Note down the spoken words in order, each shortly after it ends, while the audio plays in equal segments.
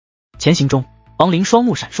前行中，亡灵双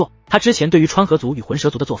目闪烁，他之前对于川河族与魂蛇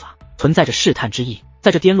族的做法存在着试探之意。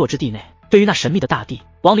在这颠落之地内，对于那神秘的大地，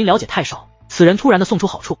亡灵了解太少。此人突然的送出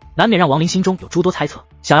好处，难免让亡灵心中有诸多猜测。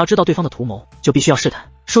想要知道对方的图谋，就必须要试探。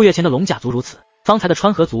数月前的龙甲族如此，方才的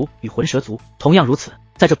川河族与魂蛇族同样如此。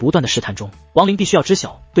在这不断的试探中，亡灵必须要知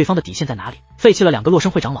晓对方的底线在哪里。废弃了2个洛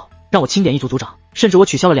生会长老，让我钦点一族族长，甚至我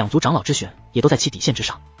取消了2族长老之选，也都在其底线之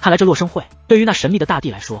上。看来这洛生会对于那神秘的大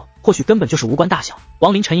地来说，或许根本就是无关大小。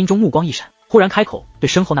亡灵沉吟中目光一闪，忽然开口对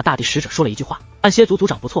身后那大地使者说了一句话：按蝎族族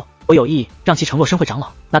长不错，我有意让其承洛生会长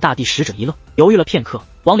老。那大地使者一愣，犹豫了片刻，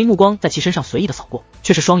亡灵目光在其身上随意的扫过，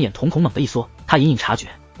却是双眼瞳孔猛地一缩。他隐隐察觉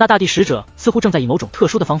那大地使者似乎正在以某种特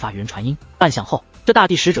殊的方法与人传音。半晌后，这大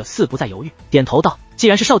地使者似不再犹豫，点头道：既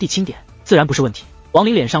然是少帝钦点，自然不是问题。亡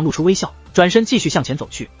灵脸上露出微笑，转身继续向前走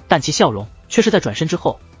去，但其笑容却是在转身之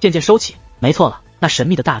后渐渐收起。没错了，那神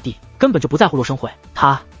秘的大地根本就不在乎洛生会，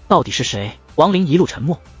他到底是谁？亡灵一路沉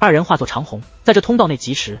默，二人化作长虹，在这通道内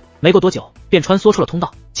疾驰。没过多久，便穿梭出了通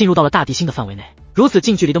道，进入到了大地心的范围内。如此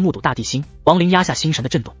近距离的目睹大地心，亡灵压下心神的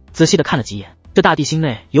震动，仔细的看了几眼。这大地心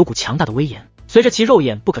内有股强大的威严，随着其肉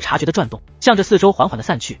眼不可察觉的转动，向着四周缓缓的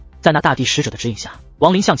散去。在那大地使者的指引下，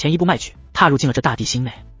亡灵向前一步迈去，踏入进了这大地心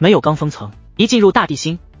内。没有罡风层，一进入大地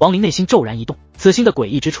心，亡灵内心骤然一动，此心的诡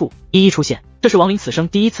异之处一一出现。这是亡灵此生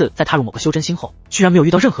第一次在踏入某个修真心后，居然没有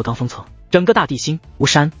遇到任何罡风层。整个大地心无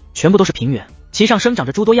山，全部都是平原，其上生长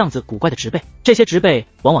着诸多样子古怪的植被，这些植被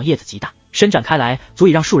往往叶子极大，伸展开来足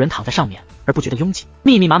以让树人躺在上面而不觉得拥挤，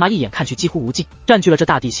密密麻麻，一眼看去几乎无尽，占据了这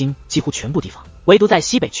大地心几乎全部地方。唯独在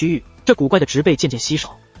西北区域，这古怪的植被渐渐稀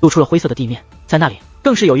少，露出了灰色的地面，在那里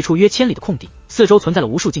更是有一处约千里的空地，四周存在了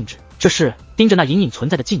无数禁制。这是盯着那隐隐存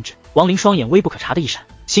在的禁制，亡灵双眼微不可察的一闪，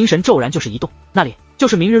心神骤然就是一动，那里就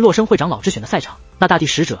是明日洛生会长老之选的赛场。那大地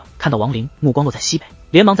使者看到亡灵目光落在西北，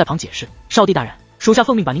连忙在旁解释：少帝大人，属下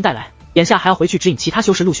奉命把您带来，眼下还要回去指引其他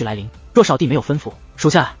修士陆续来临，若少帝没有吩咐，属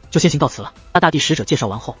下就先行告辞了。那大地使者介绍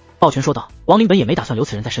完后，抱拳说道：亡灵本也没打算留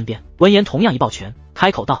此人在身边。闻言同样一抱拳，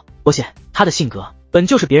开口道：多谢。他的性格本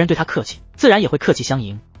就是别人对他客气，自然也会客气相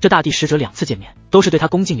迎。这大地使者2次见面，都是对他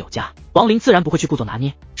恭敬有加，亡灵自然不会去故作拿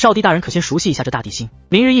捏。少帝大人可先熟悉一下这大地心，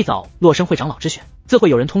明日一早洛生会长老之选，自会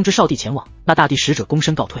有人通知少帝前往。那大地使者躬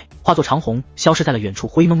身告退，化作长虹，消失在了远处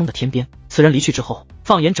灰蒙蒙的天边。此人离去之后，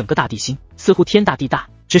放眼整个大地心，似乎天大地大，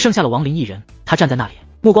只剩下了亡灵一人。他站在那里，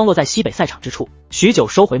目光落在西北赛场之处，许久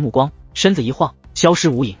收回目光，身子一晃，消失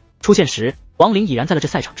无影。出现时，亡灵已然在了这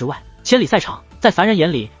赛场之外。千里赛场在凡人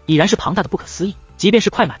眼里已然是庞大的不可思议，即便是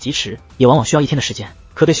快马疾驰，也往往需要1天的时间。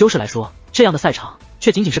可对修士来说，这样的赛场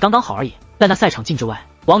却仅仅是刚刚好而已。在那赛场禁制外，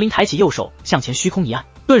亡灵抬起右手向前虚空一按，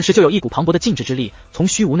顿时就有一股磅礴的禁制之力从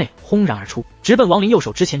虚无内轰然而出，直奔亡灵右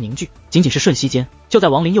手之前凝聚。仅仅是瞬息间，就在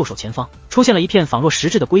亡灵右手前方出现了一片仿若实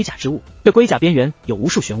质的龟甲之物。这龟甲边缘有无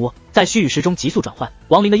数漩涡，在虚与实中急速转换。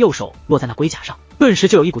亡灵的右手落在那龟甲上，顿时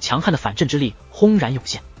就有一股强悍的反震之力轰然涌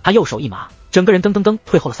现。他右手一麻，整个人噔噔噔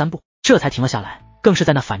退后了3步，这才停了下来。更是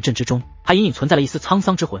在那反震之中，还隐隐存在了一丝沧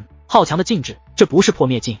桑之魂。好强的禁制，这不是破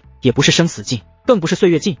灭境，也不是生死境，更不是岁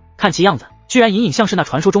月境，看其样子，居然隐隐像是那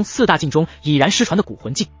传说中4大境中已然失传的古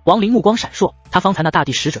魂境。亡灵目光闪烁，他方才那大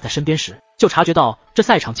地使者在身边时，就察觉到这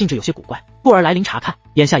赛场禁制有些古怪，故而来临查看。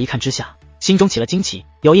眼下一看之下，心中起了惊奇，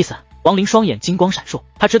有意思。亡灵双眼金光闪烁，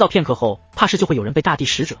他知道片刻后怕是就会有人被大地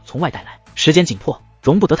使者从外带来，时间紧迫，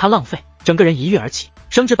容不得他浪费，整个人一跃而起，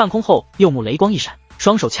升至半空后，右目雷光一闪，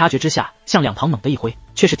双手掐诀之下向两旁猛地一挥，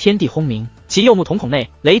却是天地轰鸣，其右目瞳孔内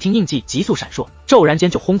雷霆印记急速闪烁，骤然间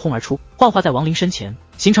就轰轰而出，幻化在亡灵身前，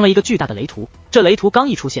形成了一个巨大的雷图。这雷图刚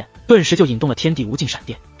一出现，顿时就引动了天地无尽闪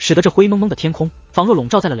电，使得这灰蒙蒙的天空仿若笼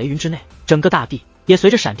罩在了雷云之内，整个大地也随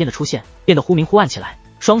着闪电的出现变得忽明忽暗起来。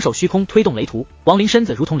双手虚空推动雷图，亡灵身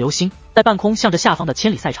子如同流星，在半空向着下方的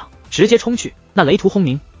千里赛场直接冲去。那雷图轰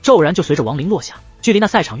鸣，骤然就随着亡灵落下，距离那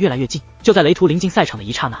赛场越来越近。就在雷图临近赛场的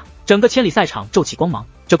一刹那，整个千里赛场骤起光芒，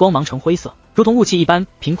这光芒呈灰色，如同雾气一般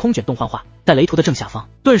凭空卷动幻化，在雷图的正下方，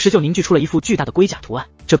顿时就凝聚出了一副巨大的龟甲图案。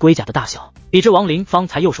这龟甲的大小比之亡灵方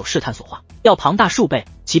才右手试探所画要庞大数倍，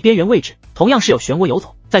其边缘位置同样是有漩涡游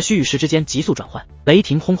走，在虚与实之间急速转换。雷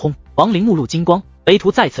霆轰轰，亡灵目露金光，雷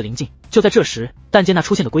图再次临近。就在这时，但见那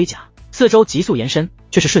出现的龟甲四周急速延伸，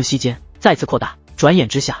却是瞬息间再次扩大。转眼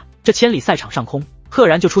之下，这千里赛场上空赫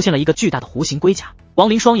然就出现了一个巨大的弧形龟甲。亡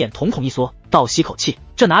灵双眼瞳孔一缩，倒吸口气，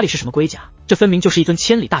这哪里是什么龟甲，这分明就是一尊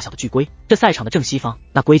千里大小的巨龟。这赛场的正西方，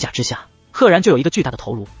那龟甲之下赫然就有一个巨大的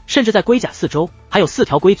头颅，甚至在龟甲四周还有4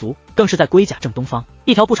条龟足，更是在龟甲正东方，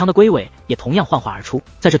一条不长的龟尾也同样幻化而出。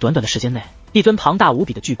在这短短的时间内，一尊庞大无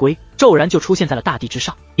比的巨龟骤然就出现在了大地之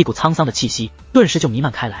上，一股沧桑的气息顿时就弥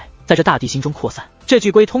漫开来，在这大地心中扩散。这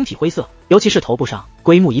巨龟通体灰色，尤其是头部上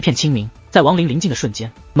龟目一片清明，在亡灵临近的瞬间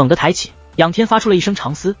猛地抬起，仰天发出了一声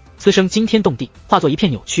长嘶，嘶声惊天动地，化作一片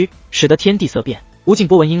扭曲，使得天地色变，无尽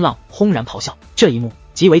波纹音浪轰然咆哮。这一幕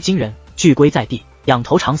极为惊人，巨龟在地，仰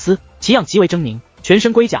头长嘶，其样极为狰狞，全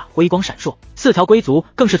身龟甲辉光闪烁，4条龟足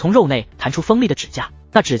更是从肉内弹出锋利的指甲，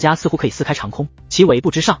那指甲似乎可以撕开长空，其尾部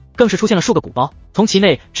之上更是出现了数个鼓包，从其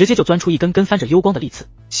内直接就钻出一根根翻着幽光的利刺，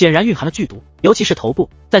显然蕴含了剧毒，尤其是头部，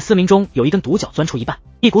在嘶鸣中有一根独角钻出一半，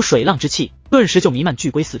一股水浪之气顿时就弥漫巨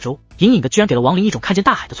龟四周，隐隐的居然给了亡灵一种看见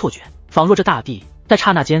大海的错觉，仿若这大地在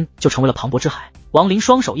刹那间就成为了磅礴之海。亡灵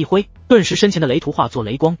双手一挥，顿时身前的雷图化作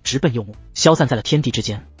雷光，直奔右目，消散在了天地之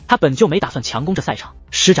间。他本就没打算强攻这赛场，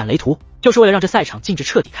施展雷图就是为了让这赛场禁制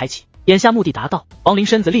彻底开启。眼下目的达到，亡灵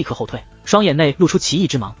身子立刻后退，双眼内露出奇异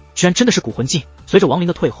之芒，居然真的是蛊魂镜。随着亡灵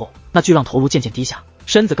的退后，那巨浪头颅渐渐低下，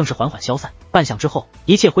身子更是缓缓消散。半晌之后，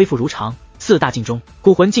一切恢复如常。4大镜中，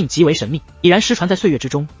蛊魂镜极为神秘，已然失传在岁月之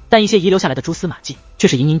中，但一些遗留下来的蛛丝马迹却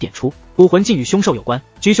是隐隐点出，蛊魂镜与凶兽有关，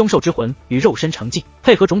居凶兽之魂与肉身成镜，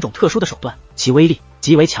配合种种特殊的手段，其威力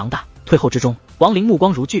极为强大。退后之中，亡灵目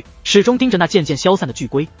光如炬，始终盯着那渐渐消散的巨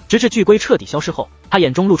龟，直至巨龟彻底消失后，他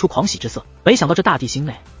眼中露出狂喜之色。没想到这大地心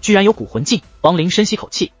内居然有蛊魂镜，亡灵深吸口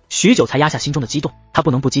气，许久才压下心中的激动。他不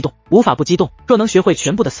能不激动，无法不激动。若能学会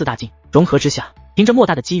全部的4大镜，融合之下，凭着莫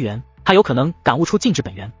大的机缘，他有可能感悟出禁制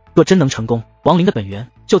本源。若真能成功，亡灵的本源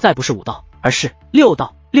就再不是5道，而是6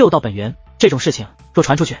道。6道本源这种事情，若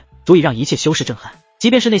传出去，足以让一切修士震撼。即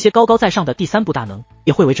便是那些高高在上的第3部大能，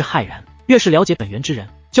也会为之骇然。越是了解本源之人，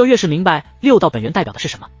就越是明白6道本源代表的是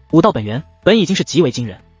什么。5道本源本已经是极为惊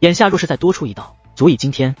人，眼下若是再多出1道，足以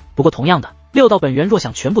惊天。不过同样的，6道本源若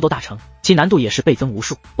想全部都大成，其难度也是倍增无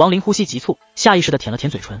数。亡灵呼吸急促，下意识地舔了舔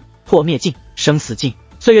嘴唇。破灭镜、生死镜、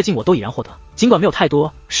岁月镜我都已然获得，尽管没有太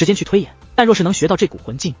多时间去推演，但若是能学到这蛊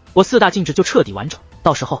魂镜，我4大禁制就彻底完整。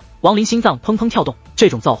到时候亡灵心脏砰砰跳动，这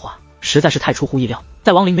种造化实在是太出乎意料，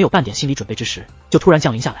在亡灵没有半点心理准备之时，就突然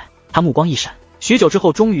降临下来。他目光一闪，许久之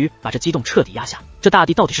后终于把这激动彻底压下。这大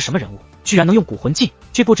地到底是什么人物，居然能用蛊魂镜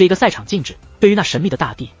去布置一个赛场禁制？对于那神秘的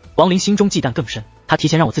大地，亡灵心中忌惮更深。他提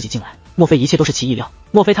前让我自己进来，莫非一切都是其意料？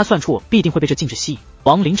莫非他算出我必定会被这禁制吸引？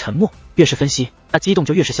亡灵沉默，越是分析，那激动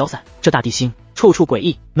就越是消散。这大地心处处诡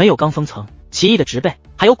异，没有钢风层、奇异的植被，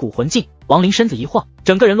还有蛊魂镜。亡灵身子一晃，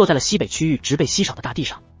整个人落在了西北区域植被稀少的大地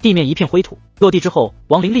上，地面一片灰土。落地之后，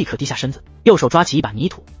亡灵立刻低下身子，右手抓起一把泥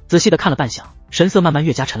土，仔细的看了半晌，神色慢慢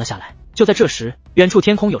越加沉了下来。就在这时，远处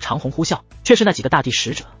天空有长虹呼啸，却是那几个大地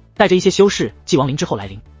使者带着一些修士继亡灵之后来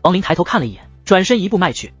临。亡灵抬头看了一眼，转身一步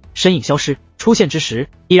迈去，身影消失，出现之时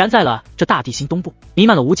已然在了这大地心东部，弥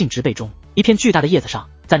漫了无尽植被中，一片巨大的叶子上。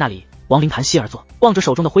在那里，亡灵盘膝而坐，望着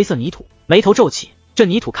手中的灰色泥土，眉头皱起。这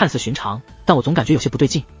泥土看似寻常，但我总感觉有些不对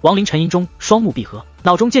劲。亡灵沉吟中，双目闭合，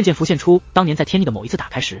脑中渐渐浮现出当年在天地的某一次打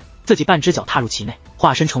开时，自己半只脚踏入其内，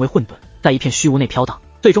化身成为混沌，在一片虚无内飘荡，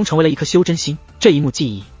最终成为了一颗修真心。这一幕记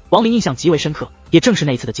忆，亡灵印象极为深刻，也正是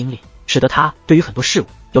那一次的经历，使得他对于很多事物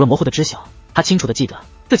有了模糊的知晓。他清楚地记得，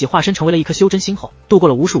自己化身成为了一颗修真心后，度过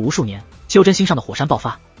了无数年，修真心上的火山爆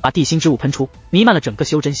发，把地心之物喷出，弥漫了整个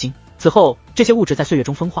修真心。此后，这些物质在岁月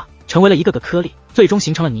中分化，成为了一个个颗粒，最终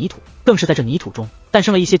形成了泥土。更是在这泥土中，诞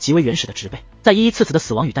生了一些极为原始的植被。在一次次的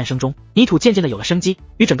死亡与诞生中，泥土渐渐的有了生机，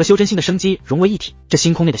与整个修真心的生机融为一体。这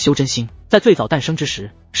星空内的修真心，在最早诞生之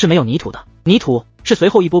时是没有泥土的，泥土是随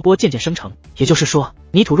后一波波渐渐生成。也就是说，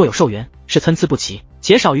泥土若有寿元，是参差不齐，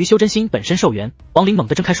且少于修真心本身寿元。亡灵猛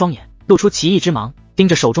地睁开双眼，露出奇异之芒，盯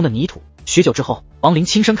着手中的泥土。许久之后，亡灵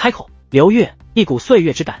轻声开口：流月。一股岁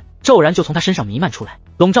月之感骤然就从他身上弥漫出来，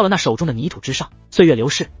笼罩了那手中的泥土之上。岁月流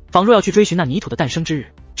逝，仿若要去追寻那泥土的诞生之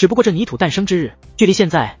日。只不过这泥土诞生之日，距离现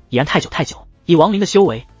在已然太久，以亡灵的修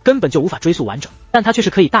为，根本就无法追溯完整，但他却是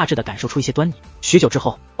可以大致的感受出一些端倪。许久之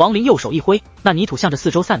后，亡灵右手一挥，那泥土向着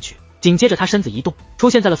四周散去，紧接着他身子移动，出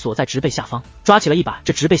现在了所在植被下方，抓起了一把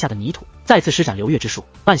这植被下的泥土，再次施展流月之术。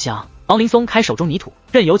半晌，亡灵松开手中泥土，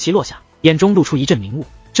任由其落下，眼中露出一阵明悟。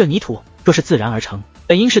这泥土若是自然而成，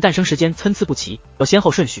本应是诞生时间参差不齐，有先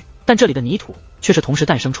后顺序，但这里的泥土却是同时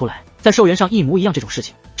诞生出来，在寿元上一模一样。这种事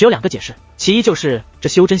情只有2个解释，其一就是这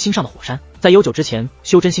修真心上的火山在悠久之前，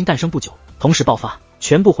修真心诞生不久，同时爆发，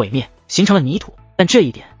全部毁灭，形成了泥土。但这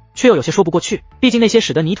一点却又有些说不过去，毕竟那些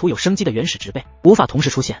使得泥土有生机的原始植被无法同时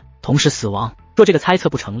出现，同时死亡。若这个猜测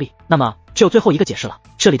不成立，那么只有最后一个解释了，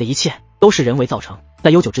这里的一切都是人为造成，在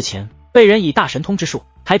悠久之前被人以大神通之术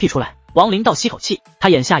开辟出来。亡灵倒吸口气，他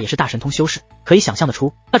眼下也是大神通修士，可以想象得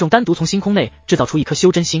出，那种单独从星空内制造出一颗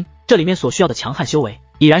修真心，这里面所需要的强悍修为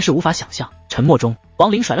已然是无法想象。沉默中，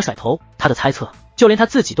亡灵甩了甩头，他的猜测就连他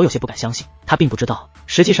自己都有些不敢相信。他并不知道，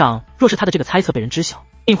实际上若是他的这个猜测被人知晓，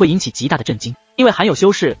定会引起极大的震惊，因为含有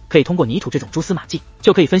修士可以通过泥土这种蛛丝马迹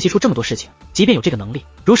就可以分析出这么多事情。即便有这个能力，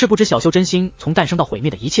如是不知小修真心从诞生到毁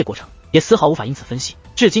灭的一切过程，也丝毫无法因此分析。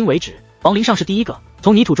至今为止，亡灵上是第一个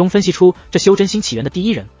从泥土中分析出这修真心起源的第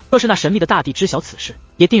一人。若是那神秘的大帝知晓此事，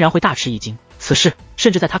也定然会大吃一惊。此事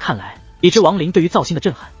甚至在他看来，比之亡灵对于造心的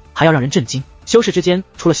震撼还要让人震惊。修士之间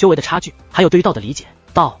除了修为的差距，还有对于道的理解。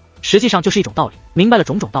道实际上就是一种道理，明白了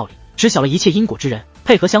种种道理，知晓了一切因果之人，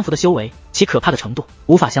配合相符的修为，其可怕的程度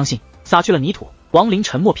无法相信。撒去了泥土，亡灵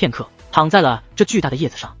沉默片刻，躺在了这巨大的叶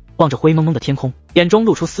子上，望着灰蒙蒙的天空，眼中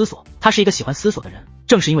露出思索。他是一个喜欢思索的人，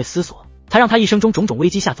正是因为思索，才让他一生中种种危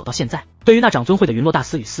机下走到现在。对于那长尊会的云落大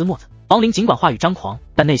司与司墨子，亡灵尽管话语张狂，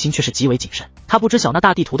但内心却是极为谨慎。他不知晓那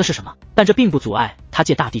大帝图的是什么，但这并不阻碍他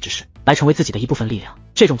借大帝之事来成为自己的一部分力量。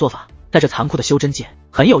这种做法在这残酷的修真界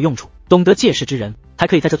很有用处，懂得借势之人才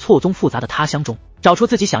可以在这错综复杂的他乡中找出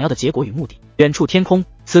自己想要的结果与目的。远处天空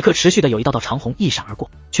此刻持续的有一道道长虹一闪而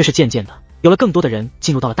过，却是渐渐的有了更多的人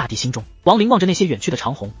进入到了大地心中。亡灵望着那些远去的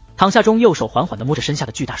长虹，躺下中右手缓缓地摸着身下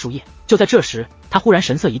的巨大树叶。就在这时，他忽然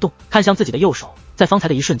神色一动，看向自己的右手。在方才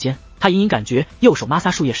的一瞬间，他隐隐感觉右手摩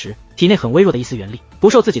挲树叶时，体内很微弱的一丝元力不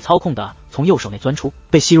受自己操控的从右手内钻出，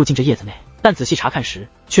被吸入进这叶子内。但仔细查看时，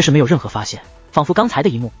却是没有任何发现，仿佛刚才的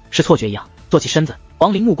一幕是错觉一样。坐起身子，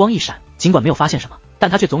亡灵目光一闪，尽管没有发现什么，但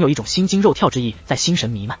他却总有一种心惊肉跳之意在心神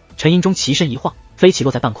弥漫。沉吟中其身一晃，飞起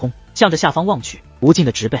落在半空，向着下方望去，无尽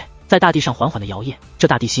的植被在大地上缓缓的摇曳。这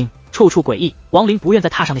大地心处处诡异，亡灵不愿再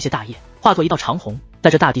踏上那些大叶，化作一道长虹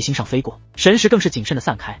在这大地心上飞过，神识更是谨慎的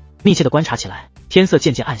散开，密切的观察起来。天色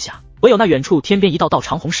渐渐暗下，唯有那远处天边一道道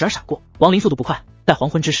长虹时而闪过。亡灵速度不快，在黄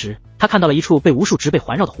昏之时，他看到了一处被无数植被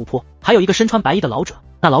环绕的湖泊，还有一个身穿白衣的老者。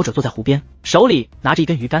那老者坐在湖边，手里拿着一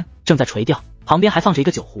根鱼竿，正在垂钓，旁边还放着一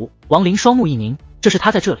个酒壶。亡灵双目一凝，这是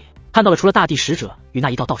他在这里看到了除了大地使者与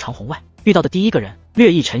那一道道长虹外遇到的第一个人。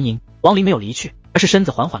略一沉吟，亡灵没有离去，而是身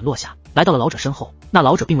子缓缓落下，来到了老者身后。那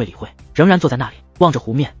老者并未理会，仍然坐在那里望着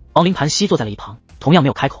湖面。亡灵盘膝坐在了一旁，同样没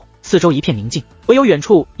有开口。四周一片宁静，唯有远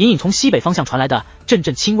处隐隐从西北方向传来的阵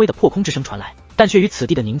阵轻微的破空之声传来，但却与此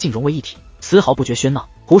地的宁静融为一体，丝毫不觉喧闹。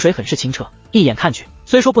湖水很是清澈，一眼看去，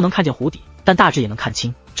虽说不能看见湖底，但大致也能看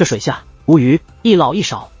清。这水下无鱼，一老一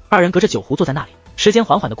少，二人隔着酒壶坐在那里。时间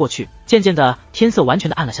缓缓的过去，渐渐的天色完全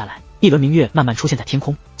的暗了下来，一轮明月慢慢出现在天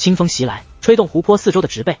空。清风袭来，吹动湖泊四周的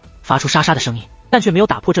植被，发出沙沙的声音，但却没有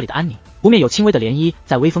打破这里的安宁。湖面有轻微的涟漪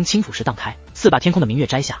在微风轻拂时荡开，似把天空的明月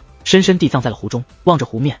摘下，深深地葬在了湖中。望着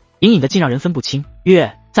湖面，隐隐的竟让人分不清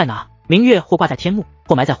月在哪，明月或挂在天幕，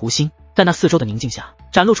或埋在湖心。在那四周的宁静下，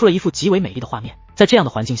展露出了一幅极为美丽的画面。在这样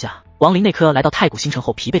的环境下，亡灵那颗来到太古星辰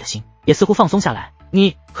后疲惫的心也似乎放松下来。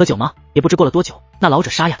你喝酒吗？也不知过了多久，那老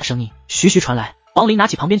者沙哑的声音徐徐传来。亡灵拿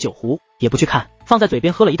起旁边酒壶，也不去看，放在嘴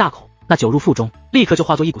边喝了一大口。那酒入腹中，立刻就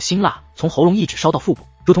化作一股辛辣，从喉咙一直烧到腹部，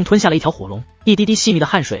如同吞下了一条火龙。一滴滴细密的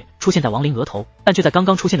汗水出现在亡灵额头，但却在刚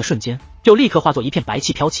刚出现的瞬间，就立刻化作一片白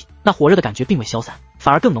气飘起。那火热的感觉并未消散，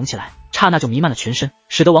反而更浓起来，刹那就弥漫了全身，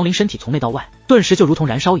使得亡灵身体从内到外顿时就如同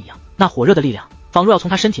燃烧一样。那火热的力量仿若要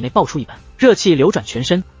从他身体内爆出一般，热气流转全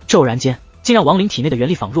身，骤然间竟让亡灵体内的元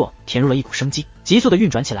力仿若填入了一股生机，急速的运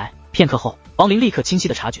转起来。片刻后，亡灵立刻清晰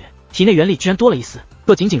的察觉，体内元力居然多了一丝。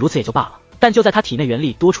若仅仅如此也就罢了，但就在他体内元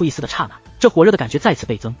力多出一丝的刹那，这火热的感觉再次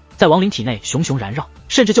倍增，在亡灵体内熊熊燃烧，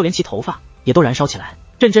甚至就连其头发也都燃烧起来。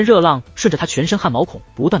阵阵热浪顺着他全身汗毛孔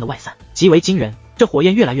不断的外散，极为惊人。这火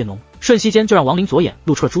焰越来越浓，瞬息间就让亡灵左眼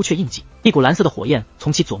露出了朱雀印记，一股蓝色的火焰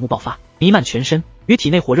从其左目爆发，弥漫全身，与体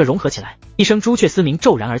内火热融合起来。一声朱雀嘶鸣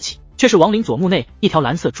骤然而起，却是亡灵左目内一条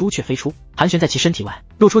蓝色朱雀飞出，盘旋在其身体外，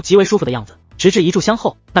露出极为舒服的样子。直至一炷香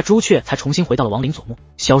后，那朱雀才重新回到了亡灵左目，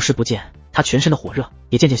消失不见。他全身的火热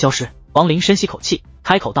也渐渐消失。亡灵深吸口气，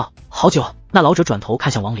开口道：好酒。那老者转头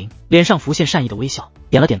看向亡灵，脸上浮现善意的微笑，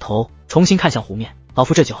点了点头，重新看向湖面。老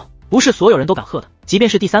夫这酒不是所有人都敢喝的，即便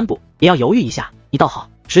是第三步也要犹豫一下。你倒好，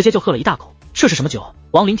直接就喝了一大口。这是什么酒？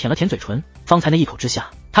亡灵舔了舔嘴唇，方才那一口之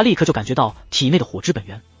下，他立刻就感觉到体内的火之本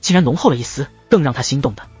源竟然浓厚了一丝。更让他心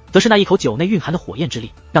动的则是那一口酒内蕴含的火焰之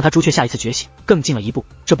力，让他朱雀下一次觉醒更进了一步。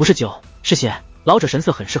这不是酒，是血。老者神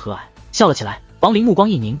色很是和蔼，笑了起来。亡灵目光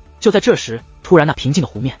一凝，就在这时，突然那平静的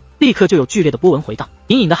湖面立刻就有剧烈的波纹回荡，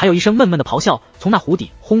隐隐的还有一声闷闷的咆哮从那湖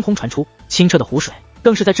底轰轰传出，清澈的湖水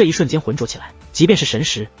更是在这一瞬间浑浊起来，即便是神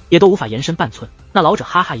识也都无法延伸半寸。那老者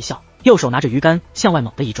哈哈一笑，右手拿着鱼竿向外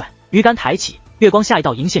猛地一拽，鱼竿抬起，月光下一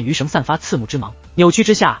道银线鱼绳散发刺目之芒，扭曲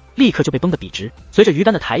之下立刻就被绷得笔直。随着鱼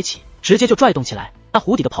竿的抬起，直接就拽动起来，那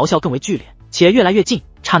湖底的咆哮更为剧烈，且越来越近。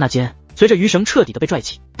刹那间，随着鱼绳彻底的被拽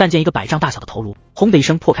起，但见一个100丈大小的头颅轰的一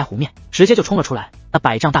声破开湖面，直接就冲了出来。那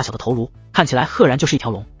100丈大小的头颅看起来赫然就是一条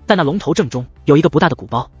龙，但那龙头正中有一个不大的鼓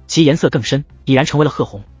包，其颜色更深，已然成为了褐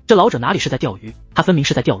红。这老者哪里是在钓鱼，他分明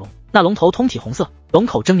是在钓龙。那龙头通体红色，龙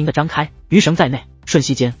口狰狞的张开，鱼绳在内，瞬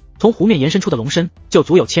息间，从湖面延伸出的龙身就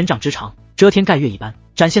足有1000丈之长，遮天盖月一般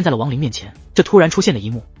展现在了王林面前。这突然出现的一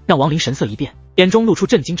幕，让王林神色一变，眼中露出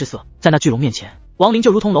震惊之色。在那巨龙面前，王林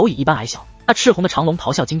就如同蝼蚁一般矮小。那赤红的长龙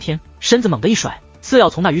咆哮惊天，身子猛地一甩，似要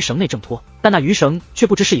从那鱼绳内挣脱，但那鱼绳却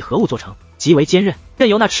不知是以何物做成，极为坚韧，任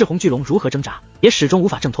由那赤红巨龙如何挣扎，也始终无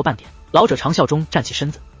法挣脱半点。老者长啸中站起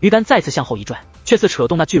身子，鱼竿再次向后一拽，却似扯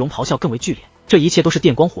动那巨龙咆哮更为剧烈。这一切都是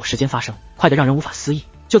电光火石间发生，快得让人无法思议。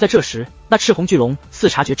就在这时，那赤红巨龙似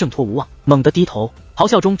察觉挣脱无望，猛地低头，咆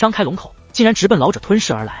哮中张开龙口，竟然直奔老者吞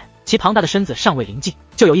噬而来。其庞大的身子尚未临近，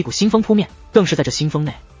就有一股腥风扑面，更是在这腥风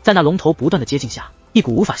内，在那龙头不断的接近下，一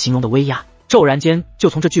股无法形容的威压骤然间就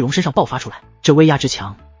从这巨龙身上爆发出来。这威压之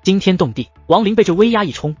强，惊天动地。王林被这威压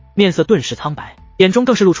一冲，面色顿时苍白，眼中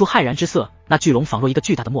更是露出骇然之色。那巨龙仿若一个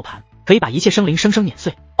巨大的磨盘，可以把一切生灵生生碾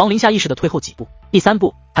碎。王林下意识地退后几步，第3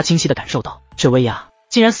步，他清晰地感受到这威压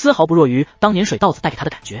竟然丝毫不弱于当年水稻子带给他的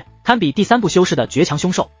感觉，堪比第3部修士的绝强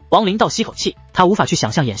凶兽。王林倒吸口气，他无法去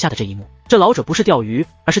想象眼下的这一幕。这老者不是钓鱼，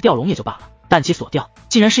而是钓龙也就罢了，但其所钓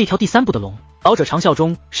竟然是一条第3部的龙。老者长啸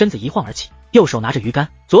中身子一晃而起，右手拿着鱼竿，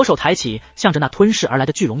左手抬起，向着那吞噬而来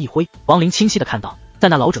的巨龙一挥。王林清晰地看到，在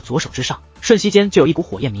那老者左手之上，瞬息间就有一股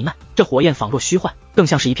火焰弥漫，这火焰仿若虚幻，更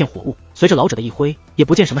像是一片火雾。随着老者的一挥，也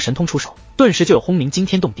不见什么神通出手，顿时就有轰鸣惊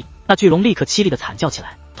天动地。那巨龙立刻凄厉地惨叫起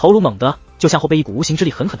来，头颅猛地就向后被一股无形之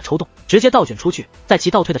力狠狠地抽动，直接倒卷出去。在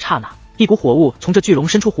其倒退的刹那，一股火雾从这巨龙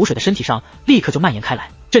伸出湖水的身体上立刻就蔓延开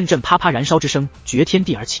来，阵阵啪啪燃烧之声绝天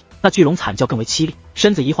地而起。那巨龙惨叫更为凄厉，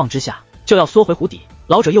身子一晃之下就要缩回湖底。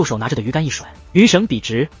老者右手拿着的鱼竿一甩，鱼绳笔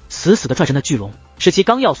直，死死地拽着那巨龙，使其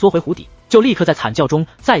刚要缩回湖底，就立刻在惨叫中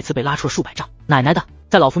再次被拉出了数百丈。奶奶的，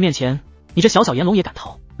在老夫面前，你这小小炎龙也敢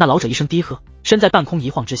逃？那老者一声低喝，身在半空一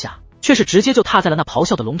晃之下，却是直接就踏在了那咆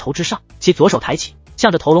哮的龙头之上。其左手抬起，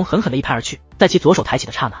向着头龙狠狠地一拍而去。在其左手抬起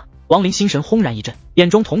的刹那，王林心神轰然一震，眼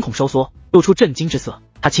中瞳孔收缩，露出震惊之色。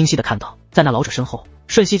他清晰地看到，在那老者身后，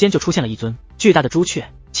瞬息间就出现了一尊巨大的朱雀，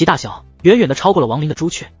其大小远远地超过了王林的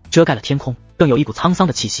朱雀，遮盖了天空，更有一股沧桑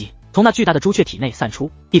的气息从那巨大的朱雀体内散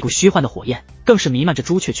出，一股虚幻的火焰更是弥漫着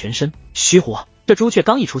朱雀全身。虚火，这朱雀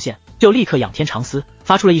刚一出现，就立刻仰天长嘶，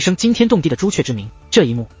发出了一声惊天动地的朱雀之鸣。这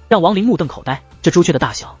一幕让王林目瞪口呆，这朱雀的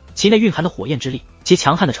大小，其内蕴含的火焰之力，其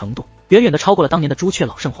强悍的程度，远远地超过了当年的朱雀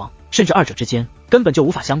老圣皇，甚至二者之间根本就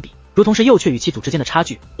无法相比，如同是幼雀与其祖之间的差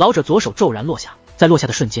距。老者左手骤然落下，在落下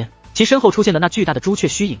的瞬间，其身后出现的那巨大的朱雀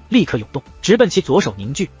虚影立刻涌动，直奔其左手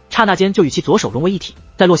凝聚，刹那间就与其左手融为一体。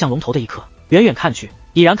在落向龙头的一刻，远远看去，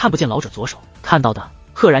已然看不见老者左手，看到的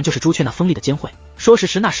赫然就是朱雀那锋利的尖喙。说时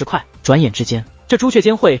迟那时快，转眼之间，这朱雀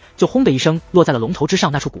尖喙就轰的一声落在了龙头之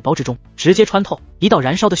上那处鼓包之中，直接穿透，一道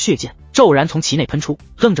燃烧的血箭骤然从其内喷出。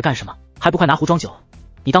愣着干什么？还不快拿壶装酒！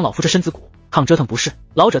你当老夫这身子骨抗折腾不是？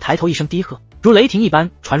老者抬头一声低喝，如雷霆一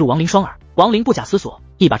般传入王林双耳。王林不假思索，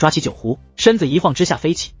一把抓起酒壶，身子一晃之下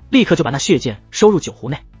飞起，立刻就把那血箭收入酒壶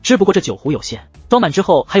内。只不过这酒壶有限，装满之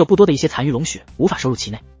后还有不多的一些残余龙血，无法收入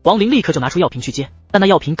其内。王林立刻就拿出药瓶去接，但那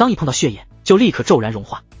药瓶刚一碰到血液，就立刻骤然融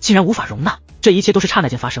化，竟然无法容纳。这一切都是刹那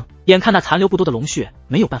间发生，眼看那残留不多的龙血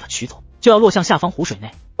没有办法取走，就要落向下方湖水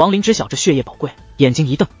内。王林知晓这血液宝贵，眼睛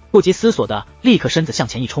一瞪，不及思索的立刻身子向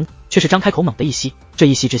前一冲，却是张开口猛地一吸，这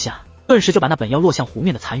一吸之下，顿时就把那本要落向湖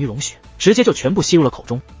面的残余龙血直接就全部吸入了口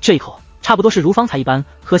中。这一口差不多是如方才一般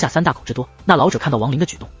喝下3大口之多。那老者看到王林的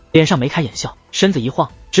举动，脸上眉开眼笑，身子一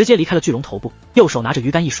晃，直接离开了巨龙头部，右手拿着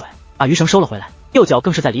鱼竿一甩，把鱼绳收了回来，右脚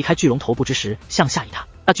更是在离开巨龙头部之时向下一踏。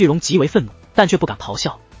那巨龙极为愤怒，但却不敢咆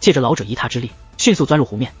哮，借着老者一踏之力，迅速钻入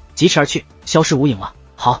湖面，疾驰而去，消失无影了。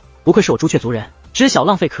好，不愧是我朱雀族人，知晓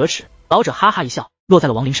浪费可耻。老者哈哈一笑，落在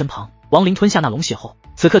了王林身旁。王林吞下那龙血后，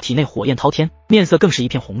此刻体内火焰滔天，面色更是一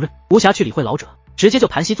片红润，无暇去理会老者，直接就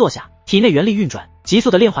盘膝坐下，体内元力运转，急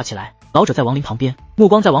速的炼化起来。老者在王林旁边，目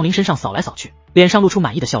光在王林身上扫来扫去，脸上露出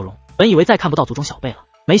满意的笑容。本以为再看不到族中小辈了，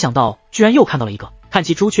没想到居然又看到了一个。看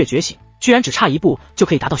其朱雀觉醒，居然只差一步就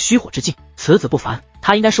可以达到虚火之境，此子不凡。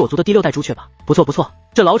他应该是我族的第6代朱雀吧？不错不错。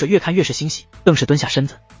这老者越看越是欣喜，更是蹲下身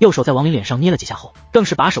子，右手在王林脸上捏了几下后，更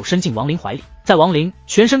是把手伸进王林怀里，在王林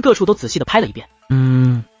全身各处都仔细的拍了一遍。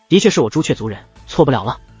的确是我朱雀族人，错不了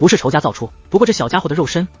了，不是仇家造出。不过这小家伙的肉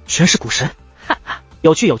身全是古神，哈哈，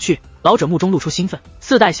有趣有趣。老者目中露出兴奋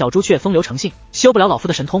，4代小朱雀风流成性，修不了老夫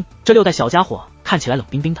的神通，这6代小家伙看起来冷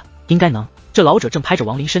冰冰的，应该能。这老者正拍着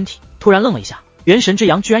王林身体，突然愣了一下，元神之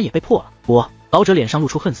阳居然也被破了。老者脸上露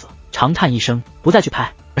出恨色，长叹一声，不再去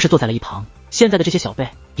拍，而是坐在了一旁。现在的这些小辈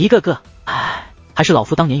一个个，还是老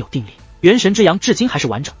夫当年有定力，元神之阳至今还是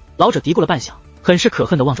完整。老者嘀咕了半晌，很是可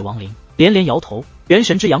恨地望着王林，连连摇头。元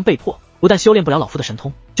神之阳被破，不但修炼不了老夫的神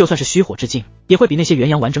通，就算是虚火之境，也会比那些元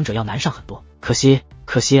阳完整者要难上很多。可惜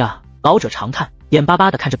啊！老者长叹，眼巴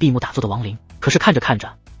巴地看着闭目打坐的亡灵。可是看着看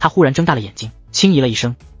着，他忽然睁大了眼睛，轻咦了一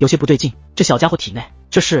声，有些不对劲。这小家伙体内，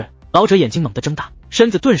这是……老者眼睛猛地睁大，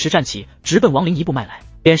身子顿时站起，直奔亡灵一步迈来，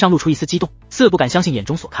脸上露出一丝激动，似不敢相信眼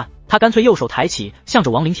中所看。他干脆右手抬起，向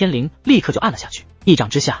着亡灵天灵立刻就按了下去。一掌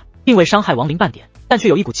之下，并未伤害亡灵半点，但却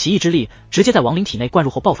有一股奇异之力直接在亡灵体内灌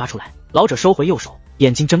入后爆发出来。老者收回右手，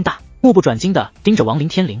眼睛睁大，目不转睛地盯着亡灵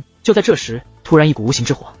天灵。就在这时，突然一股无形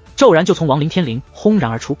之火骤然就从亡灵天灵轰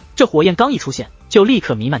然而出，这火焰刚一出现，就立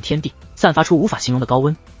刻弥漫天地，散发出无法形容的高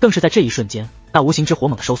温。更是在这一瞬间，那无形之火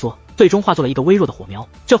猛地收缩，最终化作了一个微弱的火苗。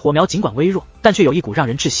这火苗尽管微弱，但却有一股让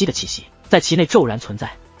人窒息的气息在其内骤然存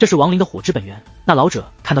在。这是亡灵的火之本源。那老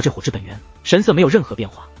者看到这火之本源，神色没有任何变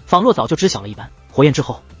化，仿若早就知晓了一般。火焰之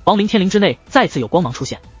后，亡灵天灵之内再次有光芒出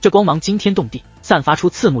现，这光芒惊天动地，散发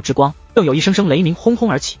出刺目之光，更有一声声雷鸣轰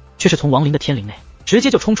轰而起，却是从亡灵的天灵内直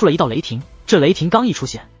接就冲出了一道雷霆。这雷霆刚一出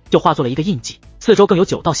现，就化作了一个印记，四周更有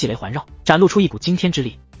9道细雷环绕，展露出一股惊天之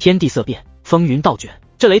力，天地色变，风云倒卷。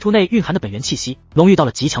这雷图内蕴含的本源气息浓郁到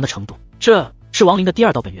了极强的程度，这是亡灵的第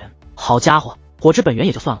2道本源。好家伙，火之本源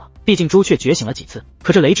也就算了，毕竟朱雀觉醒了几次，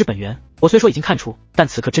可这雷之本源，我虽说已经看出，但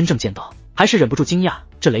此刻真正见到，还是忍不住惊讶。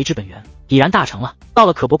这雷之本源已然大成了，到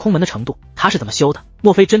了可搏空门的程度。他是怎么修的？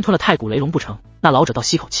莫非真吞了太古雷龙不成？那老者倒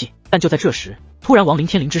吸口气，但就在这时，突然亡灵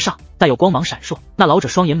天灵之上带有光芒闪烁，那老者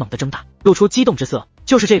双眼猛地睁大，露出激动之色。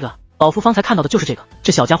就是这个，老夫方才看到的就是这个。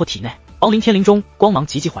这小家伙体内亡灵天灵中光芒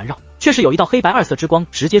急急环绕，却是有一道黑白2色之光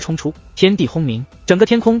直接冲出，天地轰鸣，整个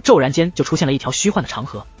天空骤然间就出现了一条虚幻的长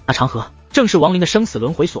河。那长河正是亡灵的生死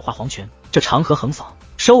轮回所化黄泉。这长河横扫，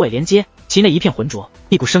收尾连接，其内一片浑浊，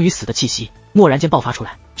一股生与死的气息蓦然间爆发出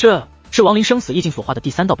来。这是亡灵生死意境所化的第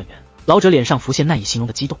3道本源。老者脸上浮现难以形容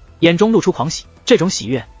的激动，眼中露出狂喜，这种喜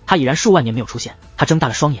悦他已然数万年没有出现。他睁大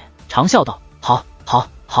了双眼，长笑道：好，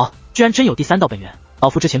居然真有第3道本源，老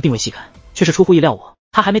夫之前并未细看，却是出乎意料我。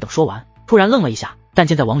他还没等说完，突然愣了一下，但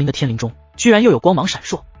见在亡灵的天灵中，居然又有光芒闪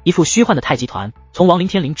烁，一副虚幻的太极团从亡灵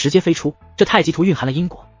天灵直接飞出。这太极图蕴含了因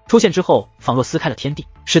果，出现之后仿若撕开了天地，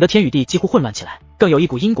使得天与地几乎混乱起来，更有一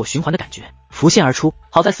股因果循环的感觉浮现而出。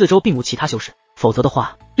好在四周并无其他修士，否则的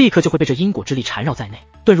话立刻就会被这因果之力缠绕在内，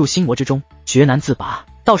遁入心魔之中，绝难自拔。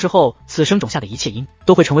到时候此生种下的一切因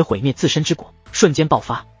都会成为毁灭自身之果，瞬间爆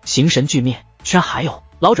发，形神俱灭。居然还有！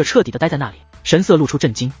老者彻底的呆在那里，神色露出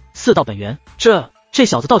震惊。4道本源，这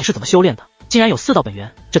小子到底是怎么修炼的？竟然有4道本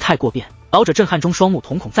源，这太过变！老者震撼中双目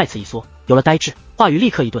瞳孔再次一缩，有了呆滞，话语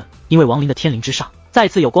立刻一顿。因为亡灵的天灵之上再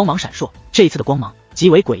次有光芒闪烁，这一次的光芒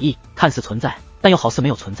极为诡异，看似存在，但又好似没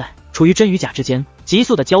有存在，处于真与假之间，急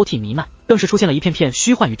速的交替弥漫，更是出现了一片片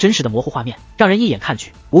虚幻与真实的模糊画面，让人一眼看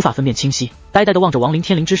去无法分辨清晰。呆呆的望着亡灵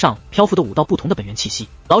天灵之上漂浮的5道不同的本源气息，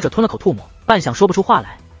老者吞了口唾沫，半晌说不出话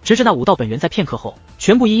来。直至那5道本源在片刻后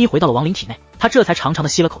全部一一回到了亡灵体内，他这才长长的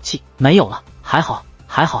吸了口气，没有了，还好。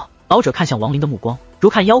老者看向亡灵的目光如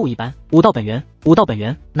看妖物一般，5道本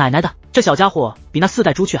源，奶奶的，这小家伙比那4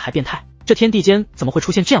代朱雀还变态，这天地间怎么会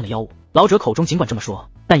出现这样的妖物？老者口中尽管这么说，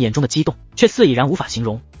但眼中的激动却似已然无法形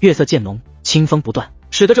容。月色渐浓，清风不断，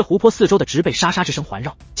使得这湖泊四周的植被沙沙之声环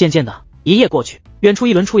绕。渐渐的，一夜过去，远处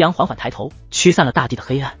一轮初阳缓缓抬头，驱散了大地的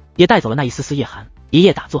黑暗，也带走了那一丝丝夜寒。一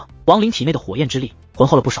夜打坐，亡灵体内的火焰之力浑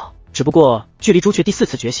厚了不少，只不过距离朱雀第4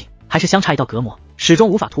次觉醒还是相差一道隔膜，始终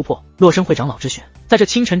无法突破。洛生会长老之选在这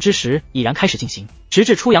清晨之时已然开始进行，直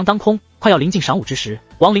至初阳当空，快要临近晌午之时，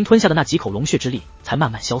亡灵吞下的那几口龙血之力才慢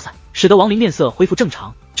慢消散，使得亡灵面色恢复正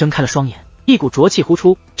常，睁开了双眼，一股浊气呼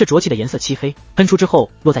出。这浊气的颜色漆黑，喷出之后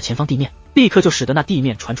落在前方地面，立刻就使得那地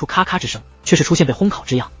面传出咔咔之声，却是出现被烘烤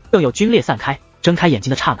之样，更有皲裂散开。睁开眼睛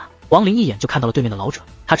的刹那，亡灵一眼就看到了对面的老者，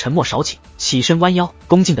他沉默少顷，起身弯腰，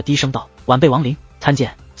恭敬的低声道：“晚辈亡灵参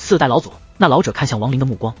见4代老祖。”那老者看向亡灵的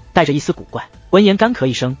目光带着一丝古怪，闻言干咳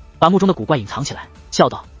一声，把目中的古怪隐藏起来，笑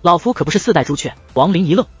道：“老夫可不是4代朱雀。”亡灵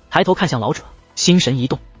一愣，抬头看向老者，心神一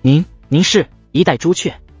动：“您是1代朱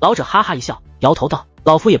雀？”老者哈哈一笑，摇头道：“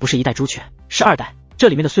老夫也不是1代朱雀，是2代。这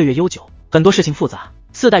里面的岁月悠久，很多事情复杂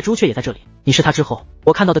，4代朱雀也在这里。你是他之后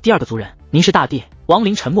我看到的第2个族人，您是大帝。”亡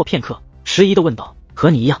灵沉默片刻，迟疑的问道：“和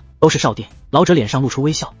你一样都是少帝？”老者脸上露出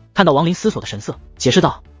微笑，看到亡灵思索的神色，解释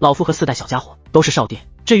道：“老夫和4代小家伙都是少帝，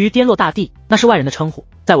至于颠落大帝，那是外人的称呼，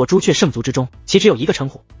在我朱雀圣族之中，其只有一个称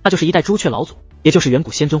呼，那就是1代朱雀老祖，也就是远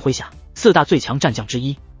古仙尊麾下4大最强战将之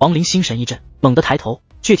一。”亡灵心神一震，猛地抬头：“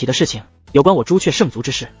具体的事情，有关我朱雀圣族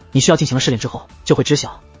之事，你需要进行了试炼之后就会知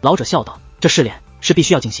晓。”老者笑道：“这试炼是必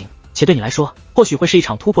须要进行，且对你来说，或许会是一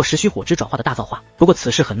场突破10虚火之转化的大造化，不过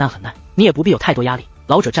此事很难，你也不必有太多压力。”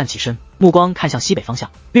老者站起身，目光看向西北方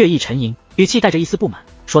向，略一沉吟，语气带着一丝不满，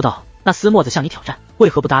说道：“那厮墨子向你挑战，为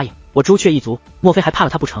何不答应？我朱雀一族，莫非还怕了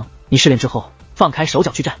他不成？你试炼之后，放开手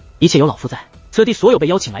脚去战，一切有老夫在。此地所有被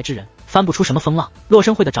邀请来之人，翻不出什么风浪。洛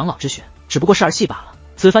生会的长老之选，只不过是儿戏罢了。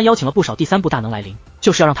此番邀请了不少第三部大能来临，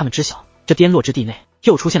就是要让他们知晓，这颠落之地内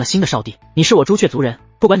又出现了新的少帝。你是我朱雀族人，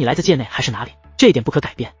不管你来自界内还是哪里，这一点不可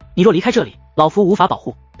改变。你若离开这里，老夫无法保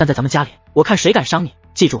护，但在咱们家里，我看谁敢伤你。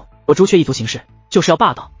记住，我朱雀一族行事就是要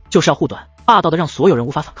霸道，就是要护短，霸道的让所有人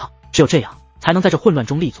无法反抗。只有这样，才能在这混乱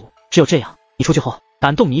中立足。只有这样，你出去后，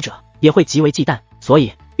敢动你者也会极为忌惮。所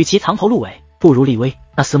以，与其藏头露尾，不如立威。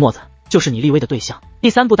那厮墨子就是你立威的对象。第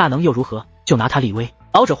三部大能又如何？就拿他立威。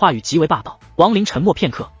老者话语极为霸道。王林沉默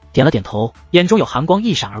片刻，点了点头，眼中有寒光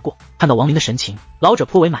一闪而过。看到王林的神情，老者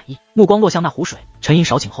颇为满意，目光落向那湖水，沉吟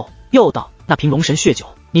少顷后，又道：那瓶龙神血酒，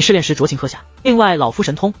你试炼时酌情喝下。另外，老夫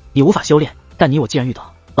神通你无法修炼，但你我既然遇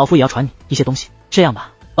到，老夫也要传你一些东西。这样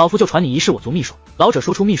吧，老夫就传你一世我族秘术。老者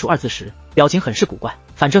说出秘术二字时，表情很是古怪。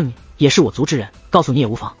反正你也是我族之人，告诉你也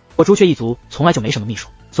无妨。我朱雀一族从来就没什么秘术，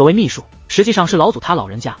所谓秘术，实际上是老祖他老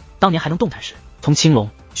人家当年还能动弹时，从青龙、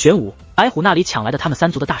玄武、白虎那里抢来的他们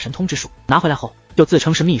三族的大神通之术，拿回来后就自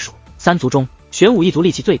称是秘术。三族中，玄武一族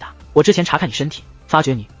力气最大。我之前查看你身体，发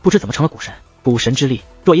觉你不知怎么成了古神。古神之力，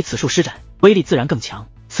若以此术施展，威力自然更强。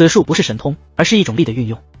此术不是神通，而是一种力的运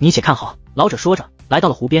用，你且看好。老者说着，来到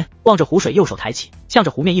了湖边，望着湖水，右手抬起，向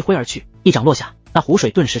着湖面一挥而去，一掌落下，那湖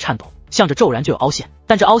水顿时颤抖，向着骤然就有凹陷。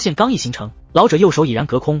但这凹陷刚一形成，老者右手已然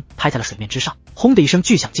隔空拍在了水面之上，轰的一声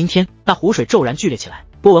巨响惊天，那湖水骤然剧烈起来，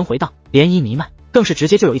波纹回荡，涟漪弥漫，更是直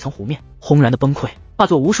接就有一层湖面轰然的崩溃，化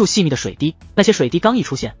作无数细密的水滴。那些水滴刚一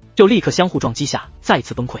出现，就立刻相互撞击下，再一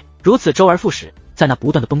次崩溃，如此周而复始。在那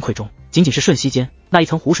不断的崩溃中，仅仅是瞬息间，那一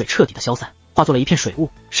层湖水彻底的消散，化作了一片水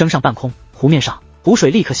雾，升上半空。湖面上湖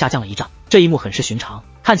水立刻下降了1丈。这一幕很是寻常，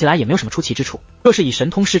看起来也没有什么出奇之处。若是以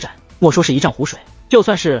神通施展，莫说是1丈湖水，就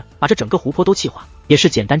算是把这整个湖泊都气化，也是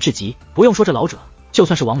简单至极。不用说这老者，就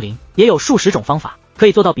算是亡灵，也有数十种方法可